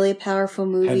a really powerful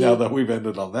movie. And now that we've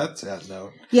ended on that sad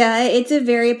note. Yeah, it's a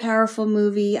very powerful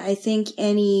movie. I think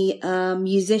any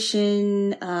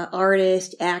musician,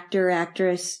 artist, actor,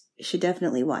 actress should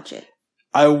definitely watch it.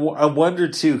 I wonder,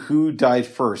 too, who died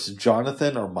first,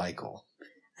 Jonathan or Michael?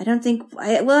 I don't think...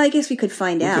 I guess we could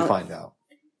find out. We could find out.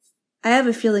 I have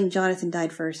a feeling Jonathan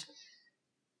died first.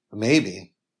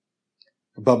 Maybe.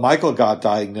 But Michael got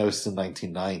diagnosed in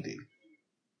 1990.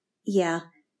 Yeah,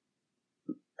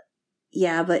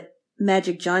 but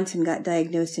Magic Johnson got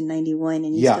diagnosed in 91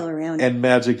 and he's still around. And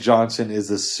Magic Johnson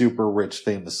is a super rich,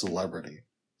 famous celebrity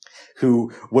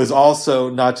who was also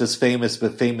not just famous,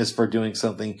 but famous for doing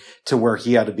something to where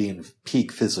he had to be in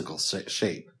peak physical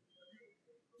shape.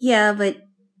 Yeah, but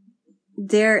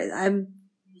I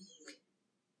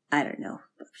don't know.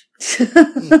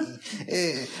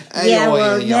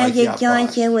 Magic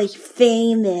Johnson was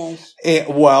famous.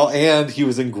 And he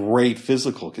was in great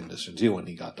physical condition too when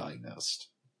he got diagnosed.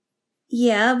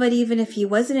 Yeah, but even if he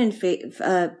wasn't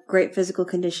in great physical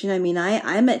condition, I mean,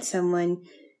 I met someone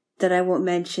that I won't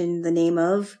mention the name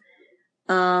of.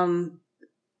 I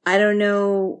don't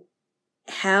know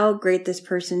how great this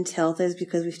person's health is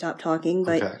because we stopped talking,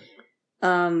 but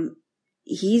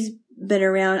he's been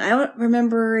around. I don't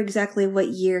remember exactly what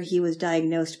year he was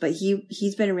diagnosed, but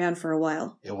he's been around for a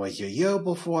while. It was a year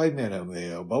before I met him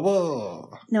there. Blah.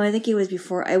 No, I think it was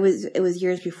before. It was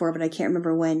years before, but I can't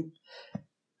remember when.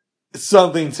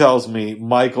 Something tells me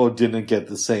Michael didn't get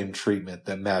the same treatment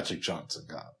that Magic Johnson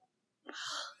got.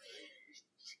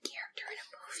 He's a character in a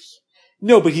movie.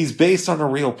 No, but he's based on a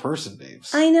real person,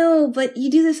 babes. I know, but you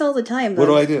do this all the time. What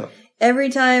do I do? Every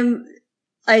time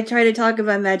I try to talk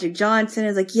about Magic Johnson,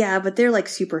 it's like, yeah, but they're like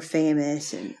super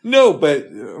famous. No, but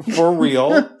for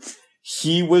real,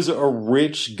 he was a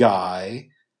rich guy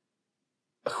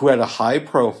who had a high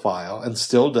profile and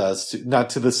still does, not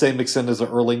to the same extent as the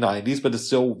early 90s, but is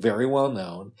still very well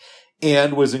known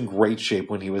and was in great shape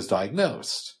when he was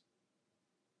diagnosed.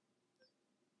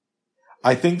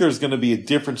 I think there's going to be a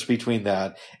difference between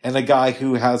that and a guy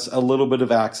who has a little bit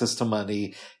of access to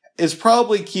money,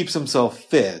 probably keeps himself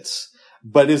fit,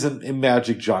 but isn't in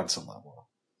Magic Johnson level.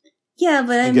 Yeah,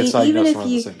 but I mean,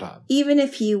 even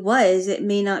if he was, it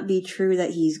may not be true that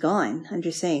he's gone. I'm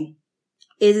just saying.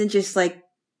 It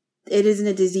isn't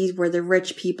a disease where the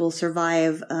rich people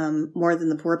survive more than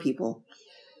the poor people.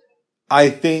 I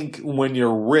think when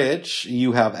you're rich,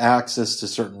 you have access to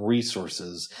certain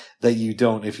resources that you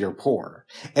don't if you're poor.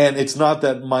 And it's not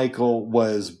that Michael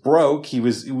was broke. He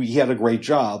had a great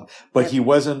job, but he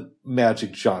wasn't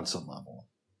Magic Johnson level.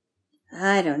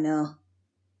 I don't know.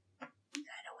 I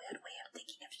got a weird way of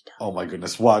thinking of stuff. Oh my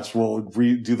goodness. Watch. We'll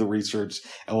do the research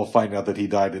and we'll find out that he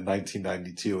died in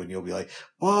 1992 and you'll be like,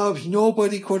 Bob,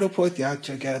 nobody could have put that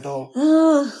together.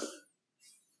 I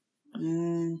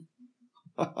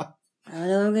don't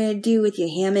know what I'm going to do with you,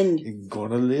 Hammond. You're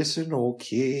gonna listen,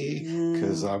 okay?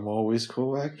 Because I'm always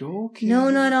correct, okay? No,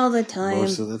 not all the time.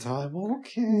 Most of the time,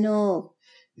 okay? No.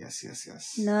 Yes, yes,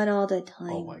 yes. Not all the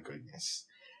time. Oh my goodness.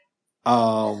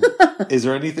 Is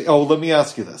there anything? Oh, let me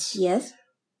ask you this. Yes.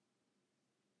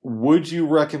 Would you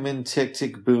recommend Tick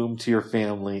Tick Boom to your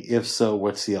family? If so,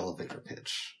 what's the elevator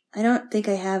pitch? I don't think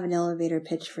I have an elevator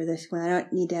pitch for this one. I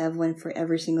don't need to have one for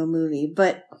every single movie,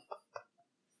 but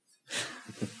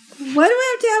why do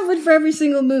I have to have one for every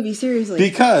single movie? Seriously.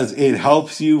 Because it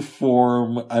helps you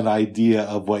form an idea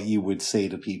of what you would say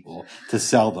to people to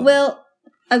sell them. Well,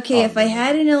 okay, if I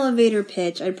had an elevator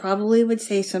pitch, I probably would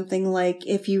say something like,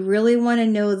 if you really want to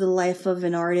know the life of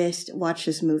an artist, watch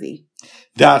this movie.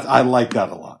 I like that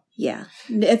a lot. Yeah.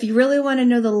 If you really want to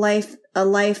know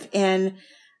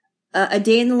a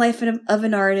day in the life of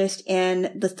an artist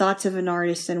and the thoughts of an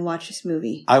artist, then watch this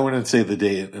movie. I wouldn't say the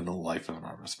day in the life of an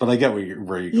artist, but I get where you're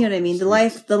going. You know what I mean? The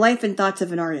life and thoughts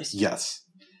of an artist. Yes.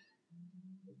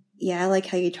 Yeah, I like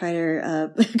how you try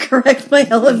to correct my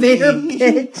elevator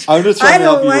pitch. I'm just trying to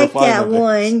help you refine I don't like that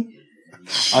one.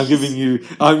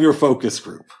 I'm your focus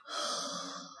group.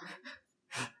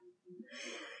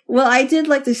 Well, I did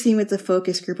like the scene with the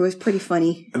focus group. It was pretty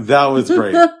funny. That was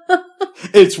great.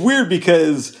 It's weird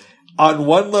because on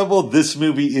one level, this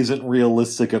movie isn't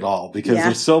realistic at all because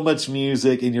there's so much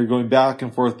music and you're going back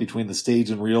and forth between the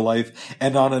stage and real life.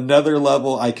 And on another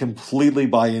level, I completely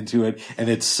buy into it and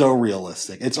it's so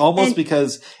realistic. It's almost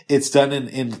because it's done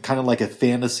in kind of like a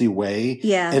fantasy way.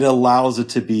 Yeah. It allows it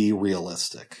to be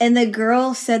realistic. And the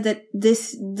girl said that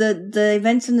the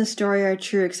events in the story are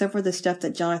true except for the stuff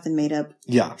that Jonathan made up.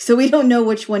 Yeah. So we don't know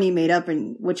which one he made up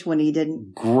and which one he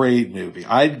didn't. Great movie.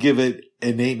 I'd give it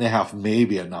an 8.5,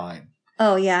 maybe a 9.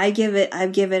 Oh yeah, I'd give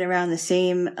it around the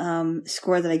same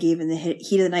score that I gave in the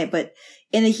Heat of the Night. But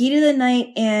in the Heat of the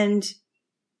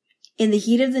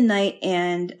Night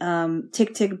and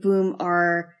Tick Tick Boom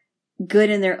are good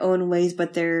in their own ways,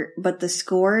 but the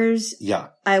scores,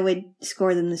 I would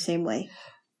score them the same way.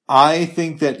 I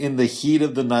think that in the Heat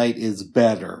of the Night is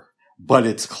better, but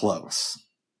it's close.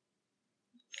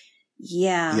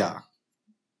 Yeah. Yeah.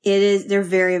 It is. They're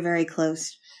very, very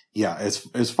close. Yeah,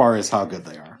 as far as how good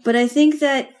they are. But I think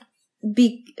that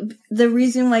the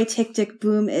reason why Tick Tick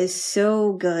Boom is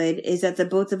so good is that the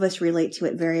both of us relate to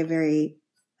it very, very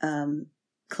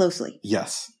closely.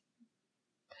 Yes.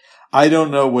 I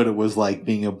don't know what it was like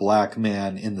being a black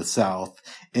man in the South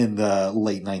in the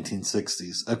late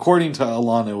 1960s. According to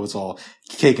Alana, it was all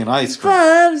cake and ice cream.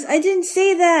 Bubs, I didn't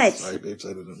say that. Sorry, babes, I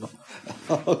didn't know.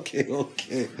 Okay.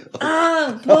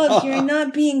 Oh, Bubs, you're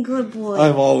not being good boy.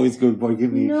 I'm always good boy.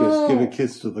 Give me a kiss. Give a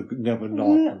kiss to the never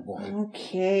naughty boy.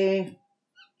 Okay.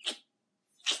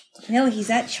 No, he's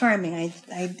that charming.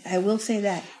 I will say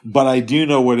that. But I do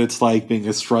know what it's like being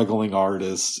a struggling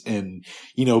artist and,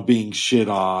 being shit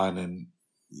on and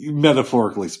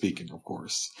metaphorically speaking, of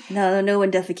course. No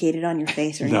one defecated on your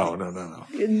face or anything. No.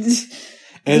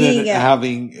 And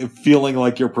then feeling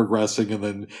like you're progressing and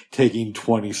then taking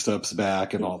 20 steps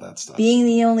back and all that stuff. Being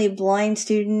the only blind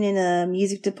student in a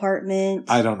music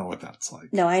department. I don't know what that's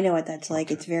like. No, I know what that's like.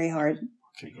 Okay. It's very hard.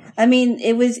 Okay, good. I mean,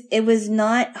 it was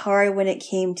not hard when it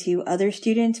came to other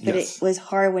students, but It was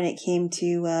hard when it came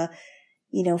to,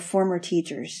 former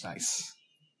teachers. Nice.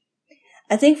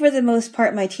 I think for the most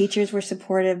part, my teachers were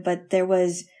supportive, but there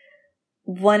was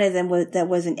one of them that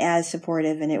wasn't as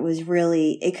supportive, and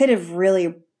it could have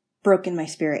really broken my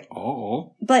spirit.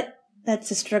 Oh. But that's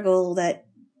a struggle that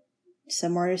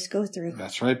some artists go through.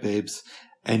 That's right, babes.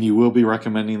 And you will be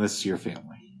recommending this to your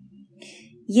family.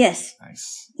 Yes.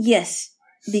 Nice. Yes.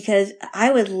 Because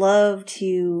I would love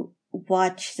to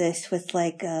watch this with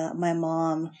my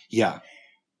mom. Yeah.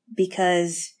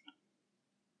 Because,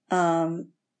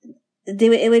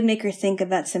 it would make her think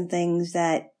about some things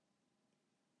that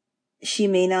she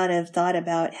may not have thought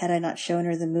about had I not shown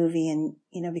her the movie, and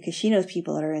because she knows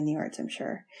people that are in the arts, I'm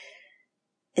sure,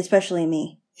 especially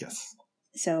me. Yes.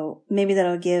 So maybe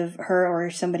that'll give her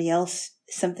or somebody else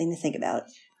something to think about.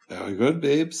 Very good,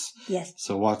 babes. Yes.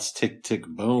 So what's Tick Tick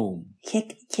Boom?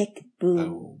 Tick Tick Boom.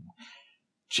 Boom.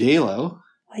 J-Lo.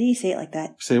 Why do you say it like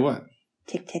that? Say what?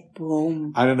 Tick Tick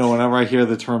Boom. I don't know. Whenever I hear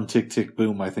the term Tick Tick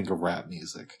Boom, I think of rap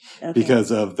music. Okay.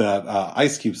 Because of that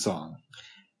Ice Cube song.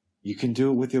 You can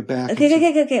do it with your back.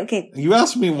 Okay. You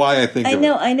asked me why I think I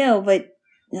know, but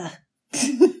I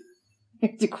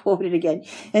have to quote it again.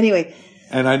 Anyway,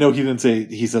 And I know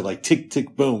he said like tick,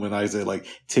 tick, boom. And I say like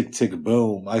tick, tick,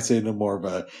 boom. I say it in more of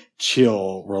a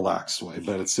chill, relaxed way,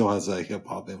 but it still has a hip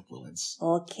hop influence.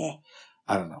 Okay.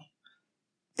 I don't know.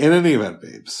 In any event,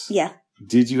 babes. Yeah.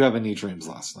 Did you have any dreams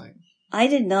last night? I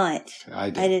did not. I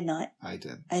did. I did not. I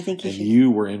did. I think you should. And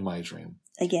you were in my dream.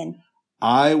 Again.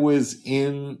 I was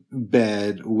in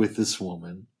bed with this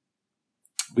woman.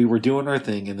 We were doing our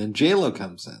thing, and then J-Lo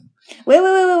comes in. Wait.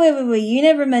 You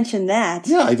never mentioned that.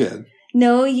 Yeah, I did.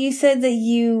 No, you said that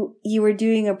you were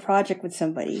doing a project with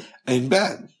somebody. In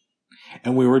bed.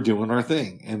 And we were doing our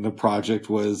thing. And the project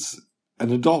was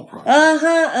an adult project.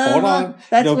 Hold on.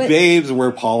 Babes,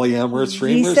 we're polyamorous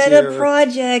streamers here. You said a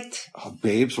project. Oh,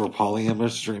 babes, we're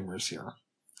polyamorous streamers here.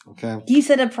 Okay? You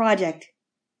said a project.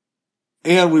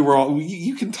 And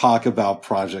you can talk about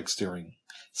projects during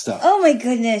stuff. Oh my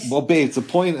goodness. Well, babes, the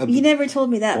point of... You never told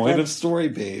me that. Point of story,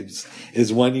 babes,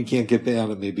 is one, you can't get mad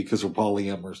at me because we're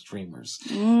polyamorous streamers.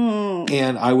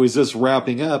 And I was just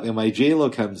wrapping up and my J-Lo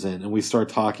comes in and we start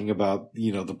talking about,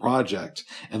 the project.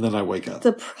 And then I wake up.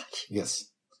 The project? Yes.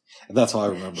 And that's how I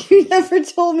remember. You never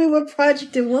told me what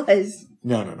project it was.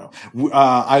 No.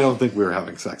 I don't think we were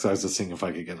having sex. I was just seeing if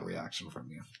I could get a reaction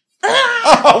from you.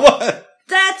 What?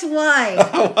 That's why.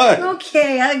 What?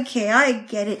 Okay, I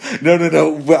get it. No.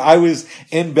 But I was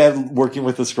in bed working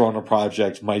with this girl on a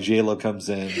project. My J-Lo comes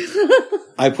in.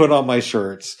 I put on my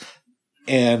shirts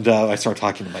and I start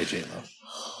talking to my J-Lo.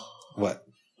 What?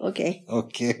 Okay.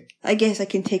 Okay. I guess I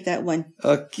can take that one.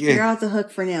 Okay. You're off the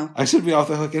hook for now. I should be off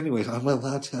the hook anyways. I'm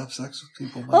allowed to have sex with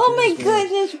people. Oh my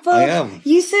goodness, Bob. I am.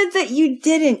 You said that you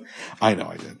didn't. I know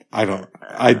I did. I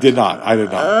did not.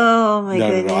 Oh my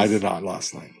goodness. No, I did not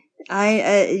last night.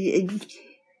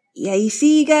 Yeah, you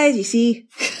see, guys,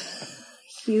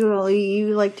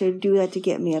 you like to do that to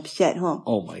get me upset, huh?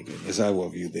 Oh my goodness, I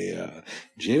love you there.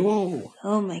 J-Wo.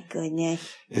 Oh my goodness.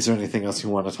 Is there anything else you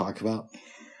want to talk about?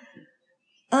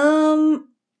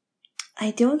 I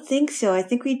don't think so. I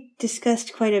think we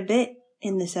discussed quite a bit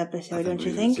in this episode, don't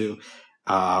you think? Too.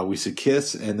 We should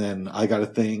kiss, and then I got a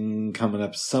thing coming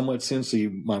up somewhat soon, so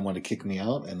you might want to kick me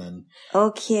out, and then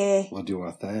okay, we'll do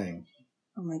our thing.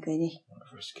 Oh my goodness.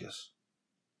 First kiss.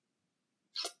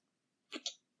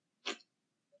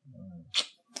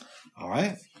 All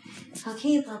right.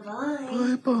 Okay, bye-bye.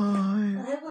 Bye-bye. Bye-bye.